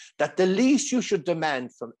intercounty, that the least you should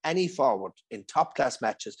demand from any forward in top-class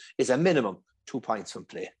matches is a minimum 2 points from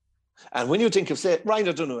play. And when you think of, say, Ryan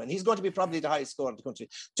O'Donoghue, and he's going to be probably the highest scorer in the country,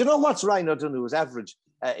 do you know what's Ryan O'Donoghue's average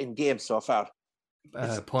in games so far?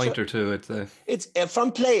 A point or two, I'd say. It's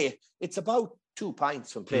from play. It's about 2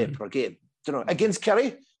 points from play per game. You know, against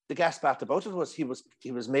Kerry, the gas part about it was he was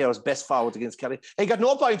Mayo's best forward against Kerry. He got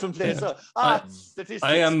no point from play. So statistics.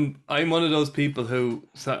 I'm one of those people who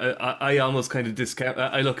I almost kind of discount.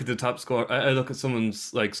 I look at the top score. I look at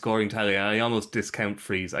someone's like scoring tally. I almost discount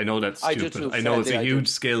frees. I know that's stupid. I know it's a huge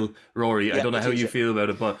skill, Rory. Yeah, I don't know how you feel about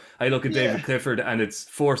it, but I look at David Clifford and it's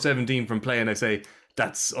 417 from play, and I say,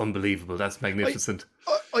 that's unbelievable. That's magnificent.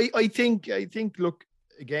 I think. Look,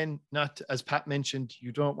 again, not as Pat mentioned,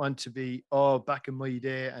 you don't want to be back in my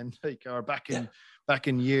day and or back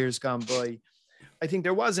in years gone by. I think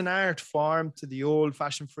there was an art form to the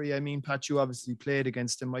old-fashioned free. I mean, Pat, you obviously played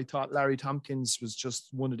against him. I thought Larry Tompkins was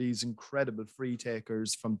just one of these incredible free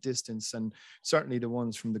takers from distance, and certainly the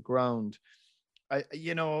ones from the ground. I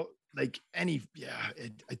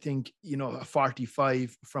think, a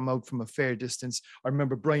 45 from a fair distance. I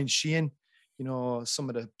remember Brian Sheehan, some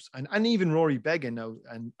of the, and even Rory Beggan now,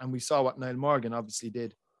 and we saw what Niall Morgan obviously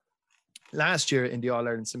did last year in the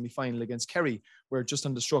All-Ireland semi-final against Kerry, where just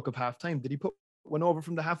on the stroke of half time, did he put one over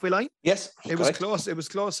from the halfway line? Yes. It was close. It was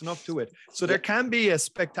close enough to it. So there can be a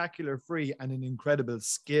spectacular free and an incredible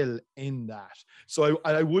skill in that. So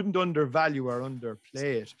I wouldn't undervalue or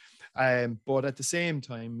underplay it. But at the same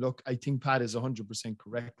time, look, I think Pat is 100%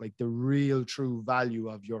 correct. Like, the real true value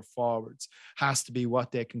of your forwards has to be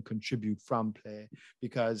what they can contribute from play,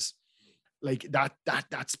 because like that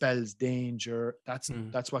spells danger. That's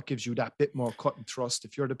what gives you that bit more cut and thrust.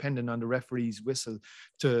 If you're dependent on the referee's whistle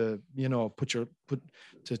to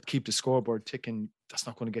to keep the scoreboard ticking, that's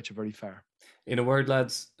not going to get you very far. In a word,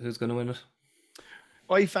 lads, who's going to win it?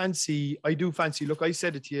 I do fancy, look, I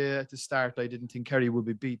said it to you at the start, I didn't think Kerry would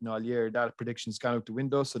be beaten all year. That prediction's gone out the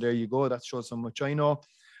window. So there you go. That shows how much I know.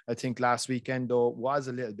 I think last weekend, though, was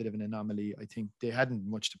a little bit of an anomaly. I think they hadn't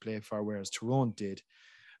much to play for, whereas Tyrone did.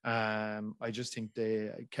 I just think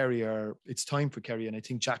it's time for Kerry. And I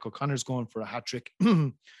think Jack O'Connor's going for a hat-trick,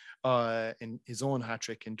 in his own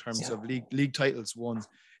hat-trick in terms of league titles won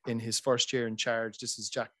in his first year in charge. This is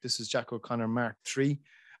Jack O'Connor Mark III.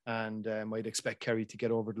 And I'd expect Kerry to get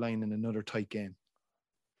over the line in another tight game.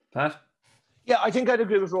 Pat? Yeah, I think I'd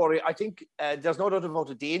agree with Rory. I think there's no doubt about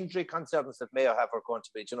it. The injury concerns that Mayo have are going to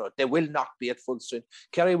be, they will not be at full strength.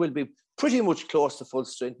 Kerry will be pretty much close to full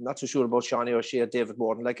strength. Not too sure about Seanie O'Shea or David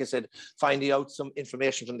Morton. Like I said, finding out some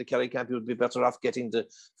information from the Kerry camp, you would be better off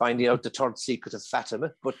finding out the third secret of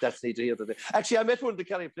Fatima, but that's neither here nor there. Actually, I met one of the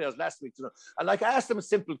Kerry players last week, and I asked them a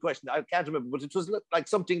simple question. I can't remember, but it was like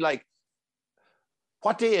something like,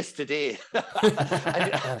 what day is today?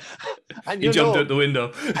 and you jumped out the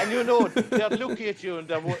window. And they're looking at you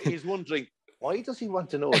and he's wondering, why does he want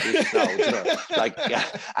to know this now?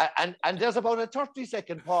 And there's about a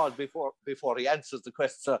 30-second pause before he answers the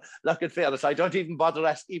question. So, look, in fairness, I don't even bother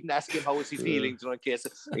ask him how is he feeling,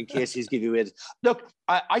 in case he's giving you it. Look,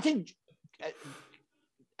 I think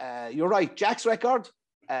you're right. Jack's record,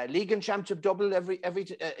 league and championship double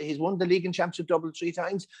he's won the league and championship double 3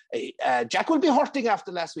 times. Jack will be hurting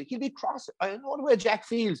after last week. He'll be cross. I know the way Jack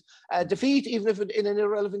feels. Defeat, even if in an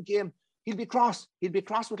irrelevant game, he'll be cross. He'll be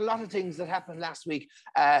cross with a lot of things that happened last week.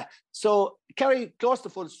 So Kerry close to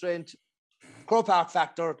full strength. Croke Park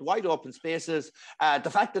factor, wide open spaces. The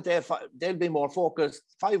fact that they'll be more focused.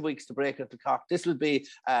 5 weeks to break at the Cork. This will be,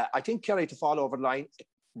 I think, Kerry to fall over the line.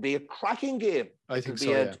 Be a cracking game. I think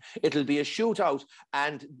so. It'll be a shootout,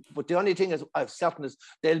 but the only thing is, I'm certain is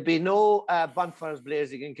there'll be no bonfires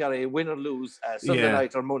blazing in Kerry, win or lose Sunday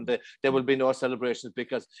night or Monday. There will be no celebrations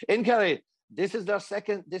because in Kerry, this is their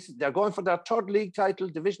second. They're going for their 3rd league title,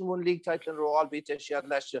 Division 1 league title in a row, albeit they shared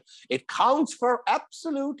last year. It counts for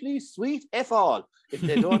absolutely sweet F all if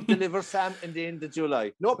they don't deliver Sam in the end of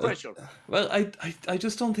July. No pressure. Well, I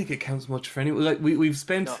just don't think it counts much for anyone. Like we've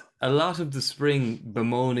spent a lot of the spring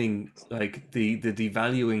bemoaning like the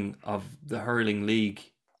devaluing of the hurling league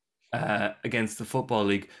against the football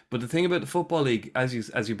league. But the thing about the football league, as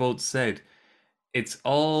you both said, it's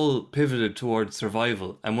all pivoted towards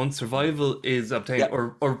survival. And once survival is obtained,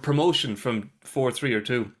 or promotion from 4-3 or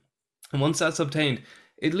 2, and once that's obtained,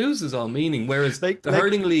 it loses all meaning. Whereas the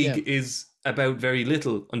hurling league is about very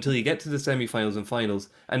little until you get to the semi-finals and finals.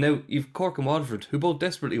 And now you've Cork and Waterford, who both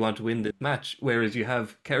desperately want to win this match, whereas you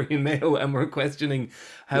have Kerry and Mayo, and we're questioning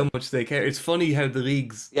how much they care. It's funny how the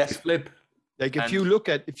leagues flip. Like if you look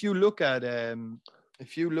at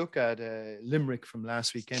Limerick from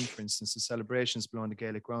last weekend, for instance, the celebrations below the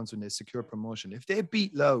Gaelic grounds when they secure promotion, if they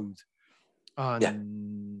beat Louth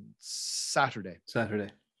on Saturday,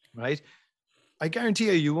 right? I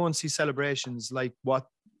guarantee you won't see celebrations like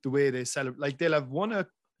the way they celebrate. Like they'll have won a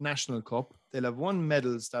national cup, they'll have won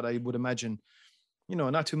medals that I would imagine,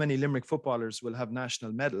 not too many Limerick footballers will have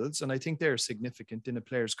national medals, and I think they're significant in a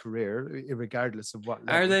player's career, regardless of what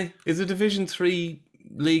level. Are they? Is a Division 3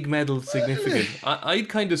 league medal significant? I'd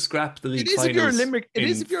kind of scrap the league finals. It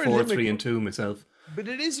is if you're a Limerick 4-3 and 2 myself. But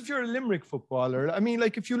it is if you're a Limerick footballer. I mean,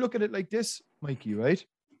 like if you look at it like this, Mikey, right?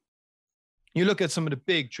 You look at some of the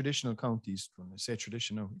big traditional counties. When I say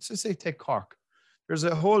traditional, let's just say take Cork. There's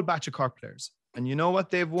a whole batch of Cork players, and you know what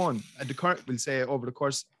they've won at the Cork. We'll say over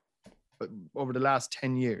the last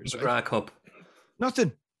 10 years. McGrath Cup.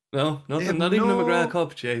 Nothing. No, nothing. Not even a McGrath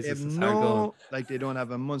Cup. Jesus, they don't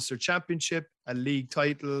have a Munster Championship, a league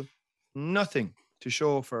title, nothing to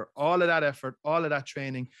show for all of that effort, all of that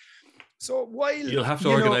training. So while you'll have to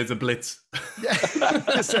organise a blitz.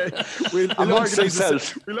 We'll organise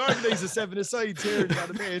a 7-a-sides here in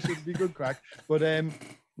Matamate. It'll be good crack. But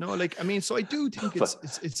so I do think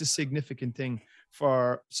it's a significant thing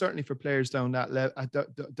certainly for players down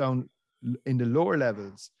down in the lower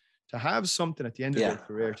levels to have something at the end of their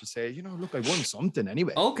career to say, look, I won something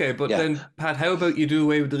anyway. Okay, but then, Pat, how about you do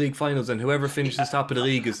away with the league finals and whoever finishes top of the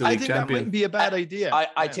league is the league champion? I think that wouldn't be a bad idea.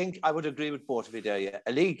 I think I would agree with both of you there, yeah.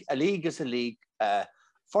 A league is a league.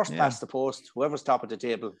 First past the post, whoever's top of the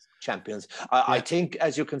table, champions. I think,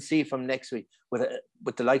 as you can see from next week,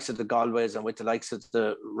 with the likes of the Galways and with the likes of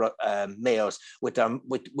the Mayos,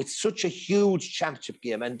 with such a huge championship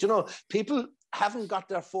game, and people haven't got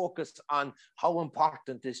their focus on how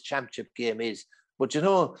important this championship game is. But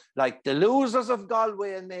like the losers of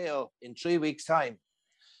Galway and Mayo in 3 weeks' time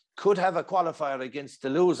could have a qualifier against the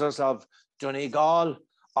losers of Donegal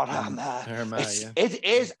or Armagh. It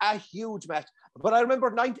is a huge match. But I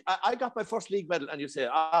remember I got my first league medal, and you say,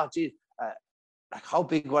 like how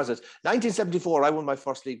big was it? 1974, I won my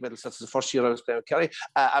first league medal. So that's the first year I was playing with Kerry.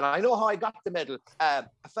 And I know how I got the medal. A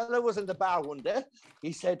fellow was in the bar one day.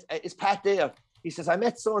 He said, is Pat there? He says, I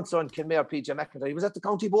met so-and-so in Kinmare, PJ McIntyre. He was at the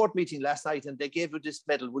county board meeting last night and they gave you this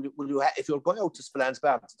medal. Will you if you're going out to Spillane's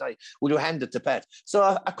bar tonight, will you hand it to Pat? So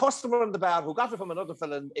a customer in the bar who got it from another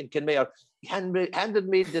fellow in Kinmare handed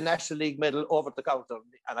me the National League medal over the counter,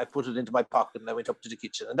 and I put it into my pocket and I went up to the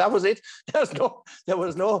kitchen. And that was it. There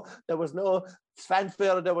was no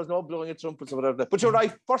fanfare, there was no blowing of trumpets or whatever. But you're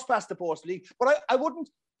right, first past the post league. But I wouldn't,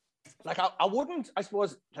 I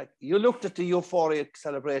suppose, like you looked at the euphoric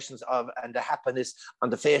celebrations and the happiness on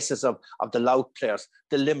the faces of the Louth players,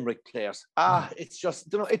 the Limerick players. It's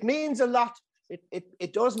just, it means a lot.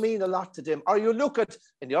 It does mean a lot to them. Or you look at,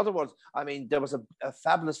 in the other words, I mean, there was a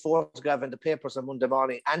fabulous photograph in the papers on Monday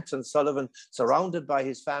morning. Anton Sullivan surrounded by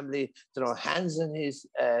his family, hands in his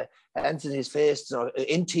face,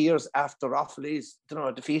 in tears after Offaly's,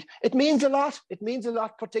 defeat. It means a lot. It means a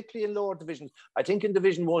lot, particularly in lower divisions. I think in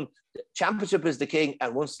Division 1, the championship is the king.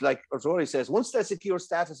 And once, like Rory says, once they secure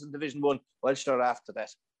status in Division 1, well, sure, after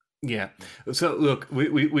that. Yeah. So look,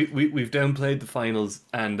 we've downplayed the finals,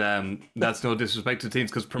 and that's no disrespect to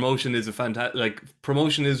teams, because promotion is a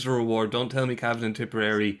promotion is a reward. Don't tell me Cavan and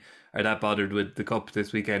Tipperary are that bothered with the cup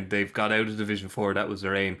this weekend. They've got out of Division 4. That was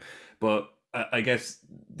their aim. But I guess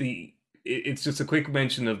it's just a quick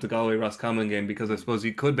mention of the Galway Roscommon game, because I suppose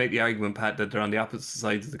you could make the argument, Pat, that they're on the opposite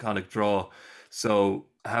sides of the Connacht draw. So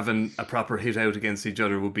having a proper hit out against each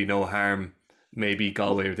other would be no harm. Maybe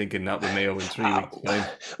Galway are thinking that with Mayo in 3 weeks' time.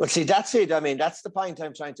 Well, see, that's it. I mean, that's the point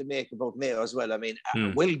I'm trying to make about Mayo as well. I mean,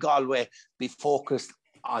 will Galway be focused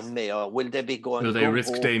on Mayo? Will they be going? Will they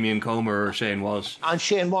risk Damien Comer or Shane Walsh? And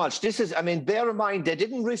Shane Walsh. This is, I mean, bear in mind, they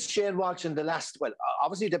didn't risk Shane Walsh in the last, well,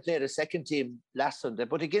 obviously they played a second team last Sunday,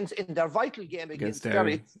 but in their vital game against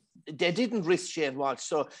Derry, they didn't risk Shane Walsh.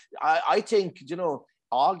 So I think,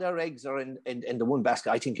 all their eggs are in the one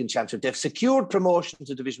basket, I think, in Championship. They've secured promotion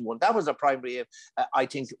to Division 1. That was their primary aim. I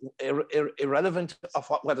think irrelevant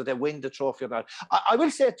of whether they win the trophy or not. I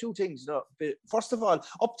will say two things. First of all,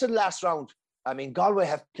 up to the last round, I mean, Galway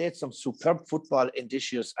have played some superb football in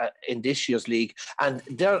this year's league, and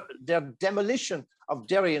their demolition of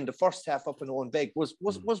Derry in the first half up in Owenbeg was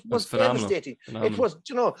devastating. Phenomenal. It was,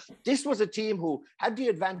 this was a team who had the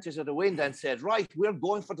advantage of the wind and said, right, we're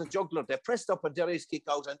going for the juggler. They pressed up on Derry's kick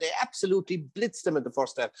out, and they absolutely blitzed them in the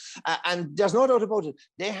first half. And there's no doubt about it.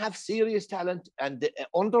 They have serious talent, and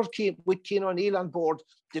with Cian O'Neill on board,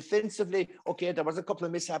 defensively, okay, there was a couple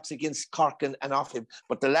of mishaps against Cork and off him,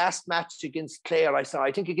 but the last match against Clare, I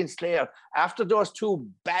think against Clare, after those two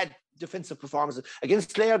bad defensive performances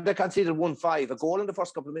against Clare, they conceded 1-5, a goal in the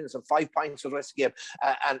first couple of minutes and 5 points for the rest of the game,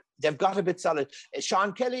 and they've got a bit solid.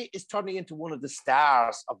 Sean Kelly is turning into one of the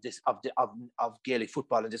stars of Gaelic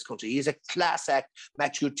football in this country. He's a class act.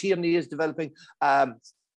 Matthew Tierney is developing.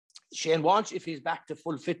 Shane Walsh, if he's back to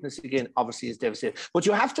full fitness again, obviously is devastating. But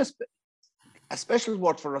you have to a special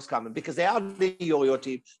word for Roscommon, because they are the yo-yo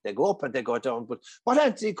team. They go up and they go down. But what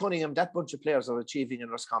Anthony Cunningham, that bunch of players are achieving in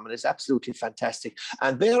Roscommon is absolutely fantastic.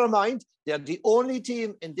 And bear in mind, they're the only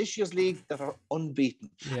team in this year's league that are unbeaten.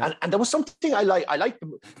 Yeah. And there was something I like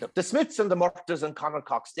the Smiths and the Murters and Conor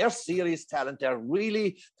Cox. They're serious talent. They're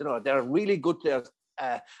really, they're really good players.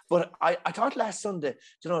 But I thought last Sunday,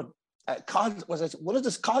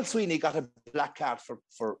 Carl Sweeney got a black card for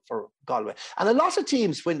Galway, and a lot of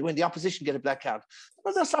teams when the opposition get a black card,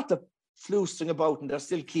 they're sort of floosting about and they're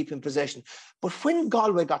still keeping possession. But when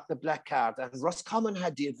Galway got the black card and Roscommon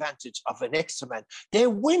had the advantage of an extra man, they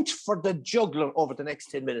went for the juggler over the next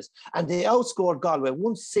 10 minutes, and they outscored Galway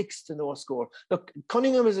 1-6 to no score. Look,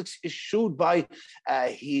 Cunningham is shrewd by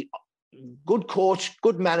good coach,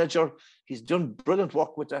 good manager. He's done brilliant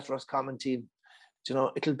work with that Roscommon team.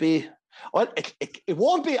 It'll be, well, it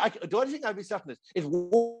won't be, the only thing I'll be certain is it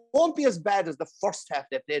won't be as bad as the first half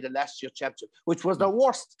they played in last year's championship, which was the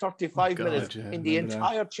worst 35 minutes in the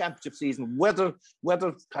entire championship season. Weather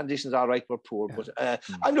conditions, all right, were poor, but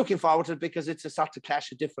I'm looking forward to it because it's a sort of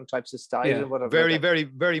clash of different types of styles. Yeah. And whatever. Very, very,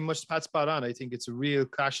 very much Pat spot on. I think it's a real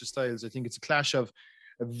clash of styles. I think it's a clash of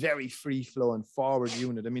a very free-flowing forward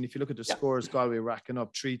unit. I mean, if you look at the scores, Galway racking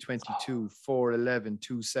up 322, 411,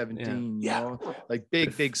 217, like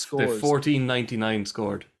big scores. They've 1499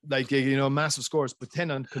 scored. Like, massive scores. But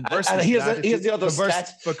then on conversely, and here's the other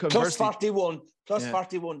stat, plus 41. Plus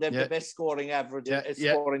 41, they have the best scoring average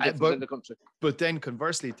scoring difference in the country. But then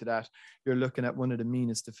conversely to that, you're looking at one of the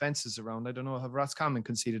meanest defences around. I don't know, have Roscommon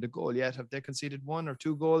conceded a goal yet? Have they conceded 1 or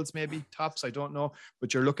 2 goals maybe, tops? I don't know.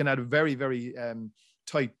 But you're looking at a very, very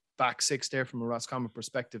tight back six there from a Roscommon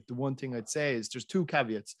perspective. The one thing I'd say is there's 2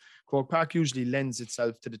 caveats. Croke Park usually lends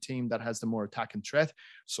itself to the team that has the more attacking threat.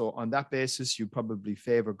 So on that basis, you probably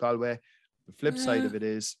favour Galway. The flip side of it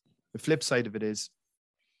is,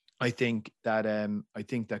 I think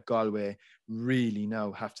that Galway really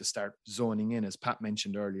now have to start zoning in, as Pat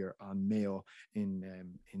mentioned earlier, on Mayo in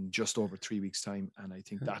just over 3 weeks' time, and I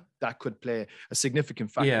think that could play a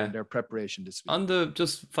significant factor in their preparation this week. On the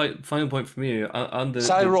just final point for me, on the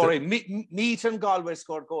sorry, Rory, Meath and Galway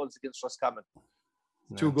scored goals against Roscommon.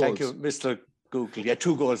 2 goals. Thank you, Mr. Google. Yeah,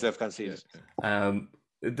 2 goals they've conceded.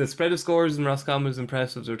 The spread of scores in Roscommon is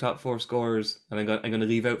impressive. Their top 4 scorers, and I'm going to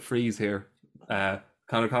leave out Freeze here.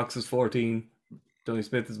 Conor Cox is 14, Donny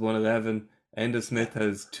Smith is 111, Enda Smith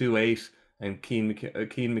has 2-8, and Cian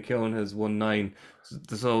McKeown has 1-9.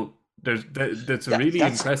 So that's a really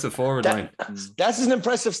impressive forward line. That's an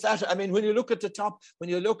impressive stat. I mean, when you look at the top, when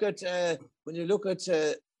you look at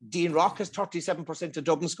Dean Rock has 37% of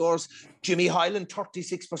Dublin scores. Jimmy Hyland,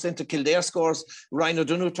 36% of Kildare scores. Ryan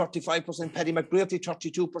O'Donoghue, 35%. Paddy McBrearty,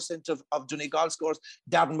 32% of Donegal scores.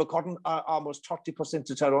 Darren McCudden, almost 30%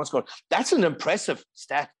 of Tyrone scores. That's an impressive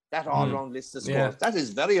stat, that all-round list of scores. Yeah. That is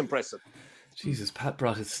very impressive. Jesus, Pat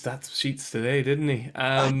brought his stats sheets today, didn't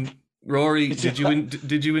he? Rory, did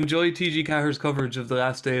you enjoy TG Cahir's coverage of the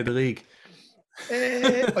last day of the league?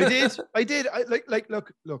 I did.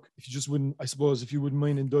 Look, if you just wouldn't, I suppose, if you wouldn't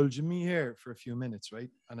mind indulging me here for a few minutes, right?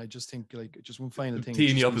 And I just think, like, just one final thing.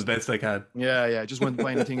 Teeing you up as best I can. Yeah. Just one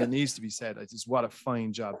final thing that needs to be said. Just what a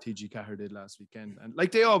fine job TG Cahir did last weekend. And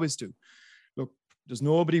like they always do. Look, there's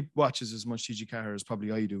nobody watches as much TG Cahir as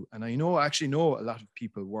probably I do. And I actually know a lot of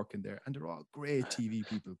people working there, and they're all great TV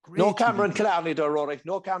people. No Cameron Killarney though, Rory.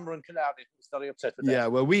 No Cameron Killarney. I was very upset with that. Yeah,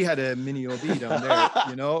 well, we had a mini OB down there,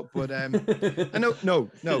 you know, but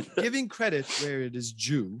no, giving credit where it is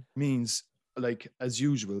due means, like, as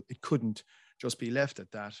usual, it couldn't just be left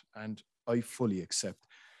at that. And I fully accept.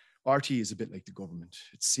 RT is a bit like the government.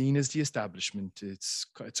 It's seen as the establishment. It's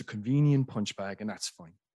a convenient punch bag, and that's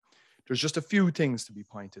fine. There's just a few things to be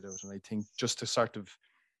pointed out, and I think just to sort of,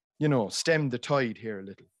 you know, stem the tide here a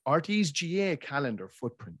little. RT's GA calendar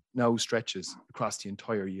footprint now stretches across the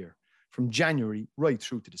entire year, from January right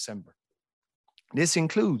through to December. This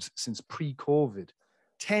includes, since pre-COVID,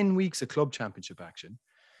 10 weeks of club championship action,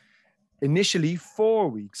 initially 4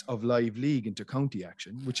 weeks of live league inter-county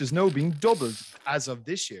action, which is now being doubled as of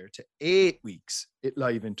this year to 8 weeks at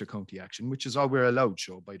live inter-county action, which is all we're allowed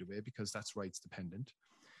show, by the way, because that's rights dependent.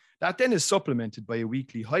 That then is supplemented by a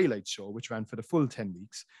weekly highlight show, which ran for the full 10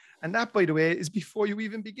 weeks. And that, by the way, is before you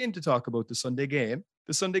even begin to talk about the Sunday Game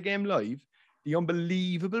Live, the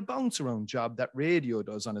unbelievable bounce around job that radio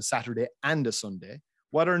does on a Saturday and a Sunday,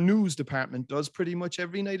 what our news department does pretty much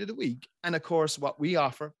every night of the week, and of course, what we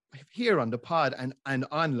offer here on the pod and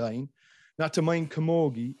online, not to mind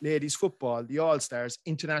Camogie, ladies football, the All-Stars,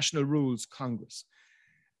 International Rules Congress.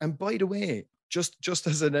 And by the way, just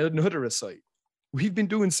as another aside, we've been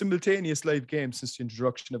doing simultaneous live games since the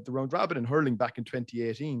introduction of the round robin and hurling back in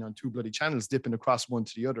 2018 on 2 bloody channels, dipping across one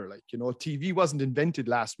to the other. Like, you know, TV wasn't invented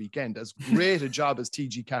last weekend. As great a job as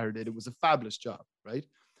TG Cahir did, it was a fabulous job, right?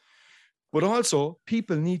 But also,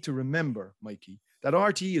 people need to remember, Mikey, that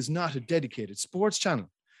RT is not a dedicated sports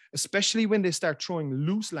channel, especially when they start throwing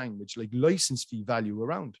loose language like license fee value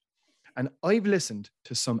around. And I've listened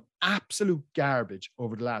to some absolute garbage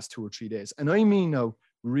over the last 2 or 3 days. And I mean now,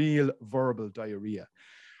 real verbal diarrhea.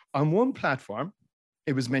 On one platform,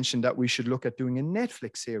 it was mentioned that we should look at doing a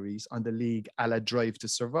Netflix series on the league a la Drive to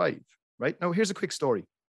Survive, right? Now, here's a quick story.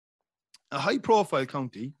 A high-profile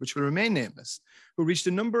county, which will remain nameless, who reached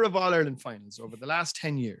a number of All-Ireland finals over the last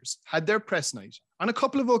 10 years, had their press night on a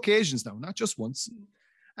couple of occasions now, not just once.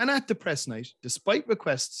 And at the press night, despite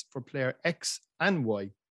requests for player X and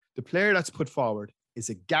Y, the player that's put forward is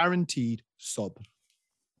a guaranteed sub.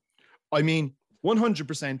 I mean,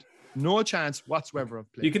 100%, no chance whatsoever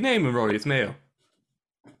of play. You can name him, Rory. It's Mayo.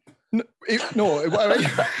 Okay. No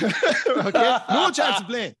chance of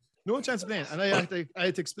playing. No chance of playing. And I had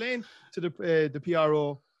to explain to the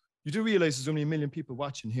PRO, you do realize there's only 1 million people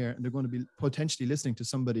watching here, and they're going to be potentially listening to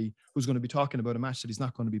somebody who's going to be talking about a match that he's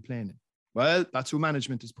not going to be playing in. Well, that's who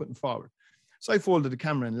management is putting forward. So I folded the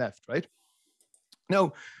camera and left, right?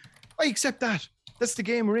 Now, I accept that. That's the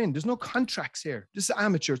game we're in. There's no contracts here. This is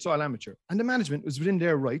amateur. It's all amateur. And the management was within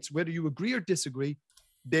their rights. Whether you agree or disagree,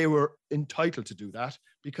 they were entitled to do that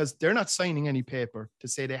because they're not signing any paper to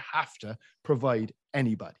say they have to provide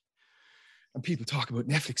anybody. And people talk about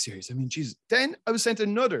Netflix series. I mean, Jesus. Then I was sent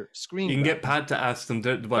another screen. You can get Pat to ask them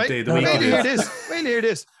what day of the week it is. Wait, hear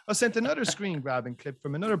this. I was sent another screen grabbing clip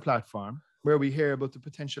from another platform where we hear about the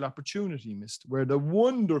potential opportunity missed, where the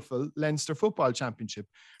wonderful Leinster Football Championship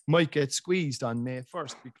might get squeezed on May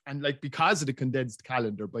 1st. And like, because of the condensed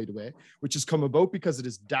calendar, by the way, which has come about because of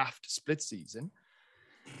this daft split season.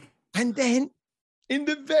 And then in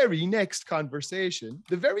the very next conversation,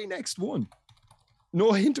 the very next one,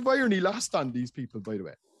 no hint of irony lost on these people, by the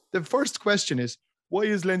way. The first question is, why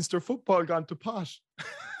is Leinster football gone to pot?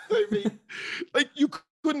 I mean, like, you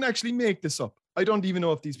couldn't actually make this up. I don't even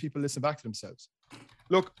know if these people listen back to themselves.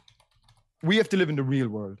 Look, we have to live in the real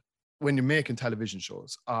world when you're making television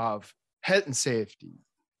shows of health and safety,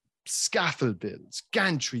 scaffold bills,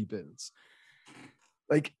 gantry bills.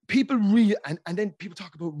 Like, people really, and then people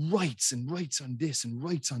talk about rights and rights on this and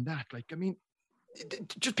rights on that. Like, I mean,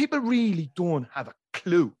 just people really don't have a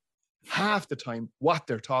clue half the time what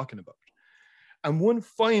they're talking about. And one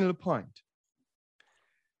final point.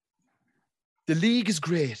 The league is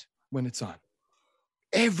great when it's on.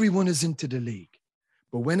 Everyone is into the league.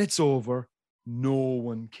 But when it's over, no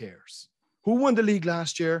one cares. Who won the league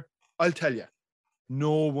last year? I'll tell you,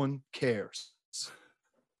 no one cares.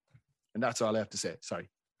 And that's all I have to say. Sorry.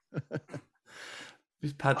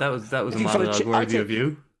 Pat, that was a monologue worthy of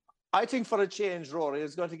you. I think for a change, Rory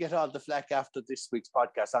is going to get all the flack after this week's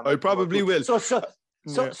podcast. I probably will.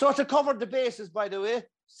 So to cover the bases, by the way,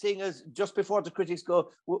 seeing as just before the critics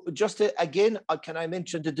go, just to, again, can I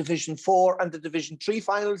mention the Division 4 and the Division 3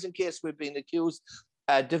 finals in case we've been accused?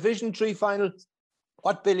 Division 3 final,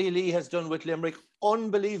 what Billy Lee has done with Limerick,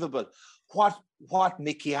 unbelievable. What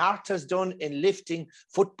Mickey Hart has done in lifting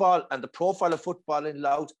football and the profile of football in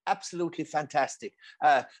Louth, absolutely fantastic.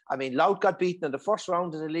 I mean, Louth got beaten in the first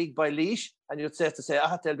round of the league by Laois, and you'd say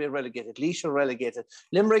they'll be relegated. Laois are relegated.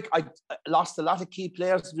 Limerick, I lost a lot of key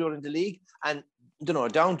players during the league, and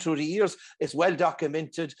down through the years, it's well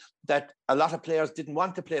documented that a lot of players didn't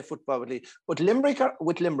want to play football with Limerick.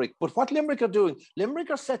 But what Limerick are doing, Limerick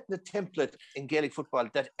are setting a template in Gaelic football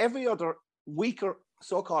that every other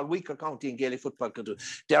so-called weaker county in Gaelic football could do.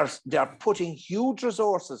 They're putting huge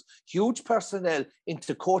resources, huge personnel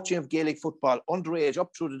into coaching of Gaelic football, underage up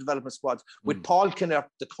through the development squads, with Paul Kinner,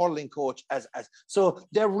 the curling coach, so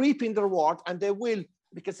they're reaping the reward, and they will,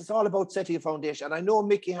 because it's all about setting a foundation. And I know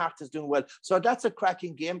Mickey Hart is doing well. So that's a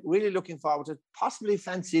cracking game. Really looking forward to it. Possibly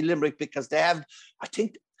fancy Limerick, because they have, I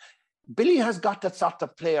think, Billy has got that sort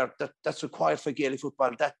of player that's required for Gaelic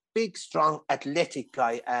football, that big, strong, athletic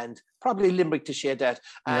guy, and probably Limerick to share that.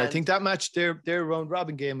 I think that match, their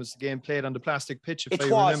round-robin game was the game played on the plastic pitch, if I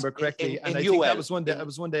remember correctly. And I think that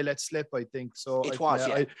was one they let slip, I think. So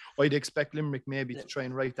I'd expect Limerick maybe to try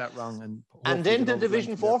and right that wrong. And then the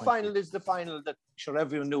Division 4 final is the final that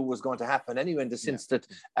everyone knew was going to happen anyway, in the sense that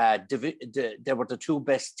there were the two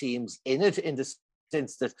best teams in it, in the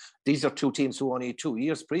sense that these are two teams who only 2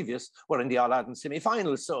 years previous were in the All-Ireland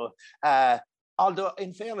semi-finals. So although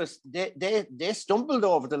in fairness, they stumbled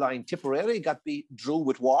over the line. Tipperary drew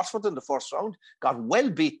with Waterford in the first round, got well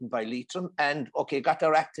beaten by Leitrim, and got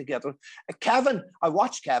their act together. Cavan, I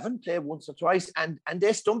watched Cavan play once or twice, and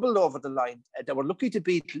they stumbled over the line. They were lucky to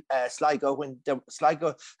beat Sligo when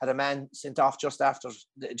Sligo had a man sent off just at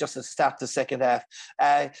the start of the second half.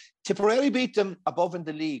 Tipperary beat them above in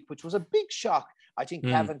the league, which was a big shock. I think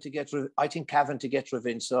Cavan to get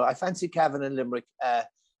revenge. So I fancy Cavan and Limerick.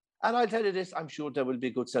 And I'll tell you this, I'm sure there will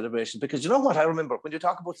be good celebrations, because you know what I remember when you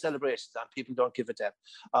talk about celebrations and people don't give a damn.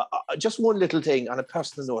 Just one little thing on a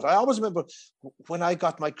personal note. I always remember when I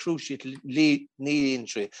got my cruciate knee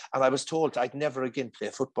injury and I was told I'd never again play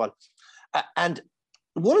football. And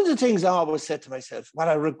one of the things I always said to myself,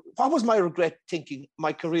 what was my regret, thinking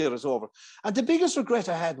my career is over? And the biggest regret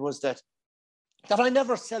I had was that I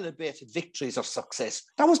never celebrated victories or success.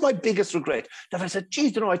 That was my biggest regret, that I said,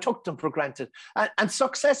 geez, I took them for granted. And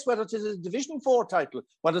success, whether it is a Division 4 title,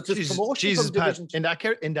 whether it is promotion from Division 2.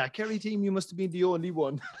 In that Kerry team, you must have been the only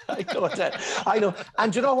one. I know that. I know.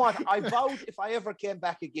 And you know what? I vowed if I ever came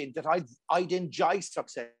back again that I'd enjoy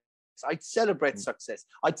success. I'd celebrate success.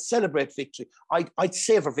 I'd celebrate victory. I'd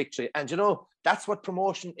savor victory. And that's what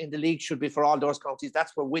promotion in the league should be for all those counties.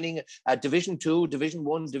 That's where winning a Division 2, Division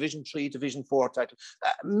 1, Division 3, Division 4 title.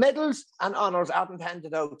 Medals and honours aren't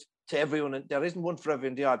handed out to everyone, and there isn't one for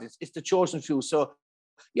everyone in the audience. It's the chosen few. So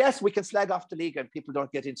yes, we can slag off the league and people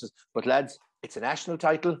don't get into it. But lads, it's a national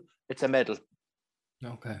title. It's a medal.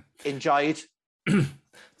 Okay. Enjoy it.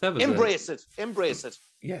 Embrace it.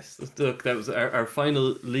 Yes, look, that was our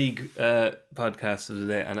final league podcast of the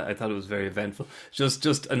day, and I thought it was very eventful.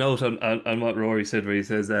 Just a note on what Rory said, where he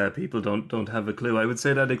says people don't have a clue. I would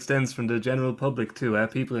say that extends from the general public to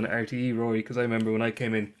people in RTE, Rory, because I remember when I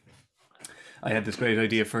came in, I had this great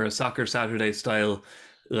idea for a Soccer Saturday style,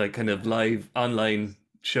 like kind of live online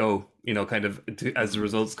show, kind of as the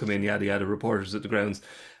results come in, yada yada, reporters at the grounds.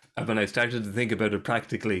 And when I started to think about it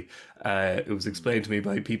practically, it was explained to me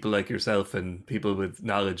by people like yourself and people with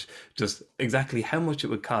knowledge just exactly how much it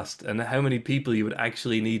would cost and how many people you would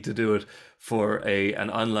actually need to do it for an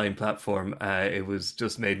online platform. It was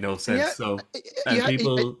just made no sense. You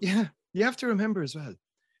have to remember as well,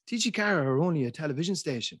 TG Cara are only a television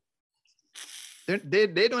station.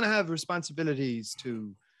 They don't have responsibilities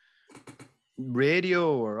to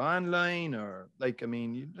radio or online or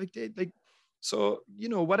so,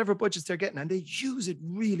 whatever budgets they're getting, and they use it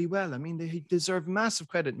really well. I mean, they deserve massive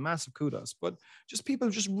credit, massive kudos, but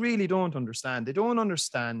people just really don't understand. They don't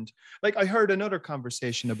understand. Like, I heard another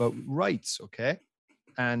conversation about rights, okay?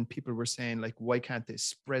 And people were saying, like, why can't they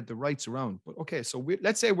spread the rights around? But okay, so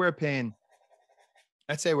let's say we're paying,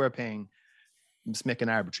 let's make an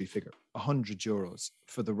arbitrary figure, €100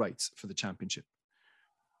 for the rights for the championship.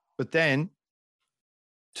 But then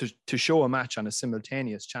to show a match on a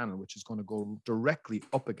simultaneous channel, which is going to go directly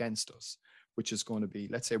up against us, which is going to be,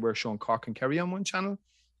 let's say we're showing Cork and Kerry on one channel,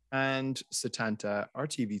 and Setanta or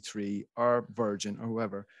TV3 or Virgin or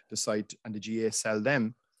whoever decide, and the GA sell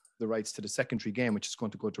them the rights to the secondary game, which is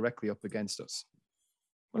going to go directly up against us.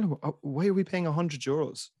 Well, why are we paying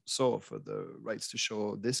 €100 so for the rights to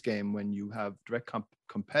show this game when you have direct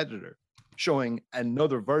competitor showing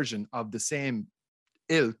another version of the same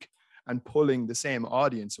ilk and pulling the same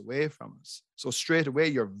audience away from us? So straight away,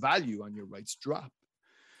 your value on your rights drop.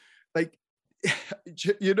 Like,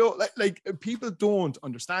 you know, like people don't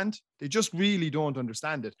understand. They just really don't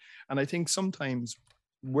understand it. And I think sometimes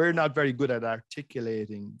we're not very good at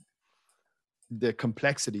articulating the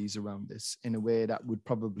complexities around this in a way that would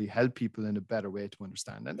probably help people in a better way to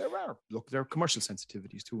understand. And there are commercial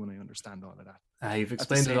sensitivities too, and I understand all of that. You've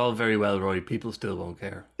explained it all very well, Roy. People still won't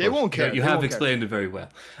care. They won't care. You have explained it very well.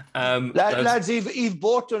 Lads, you've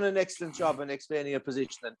both done an excellent job in explaining your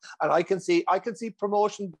position, and I can see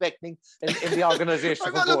promotion beckoning in the organisation.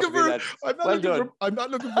 I'm not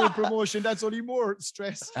looking for a promotion. That's only more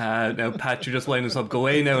stress. Now, Pat, you're just winding us up. Go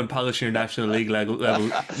away now and polish your national league level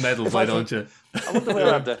medals, why don't you? I wonder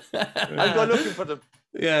where are they? I'll go looking for them.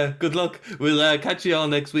 Yeah, good luck. We'll catch you all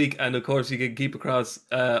next week, and of course you can keep across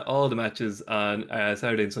all the matches on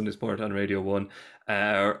Saturday and Sunday Sport on Radio 1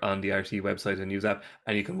 or on the RT website and news app,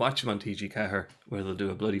 and you can watch them on TG Cahir, where they'll do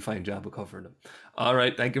a bloody fine job of covering them. All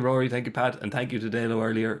right, thank you Rory, thank you Pat, and thank you to Dalo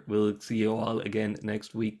earlier. We'll see you all again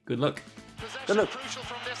next week. Good luck. Good luck. Crucial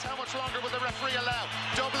from this. How much longer will the referee allow?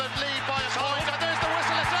 Dublin lead by a point, and there's the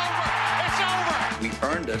whistle. It's over. It's over. We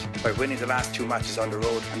earned it by winning the last 2 matches on the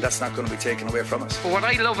road, and that's not going to be taken away from us. But what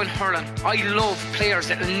I love in hurling, I love players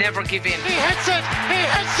that will never give in. He hits it.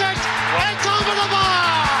 It's over the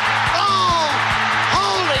bar. Oh,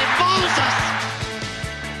 holy Moses.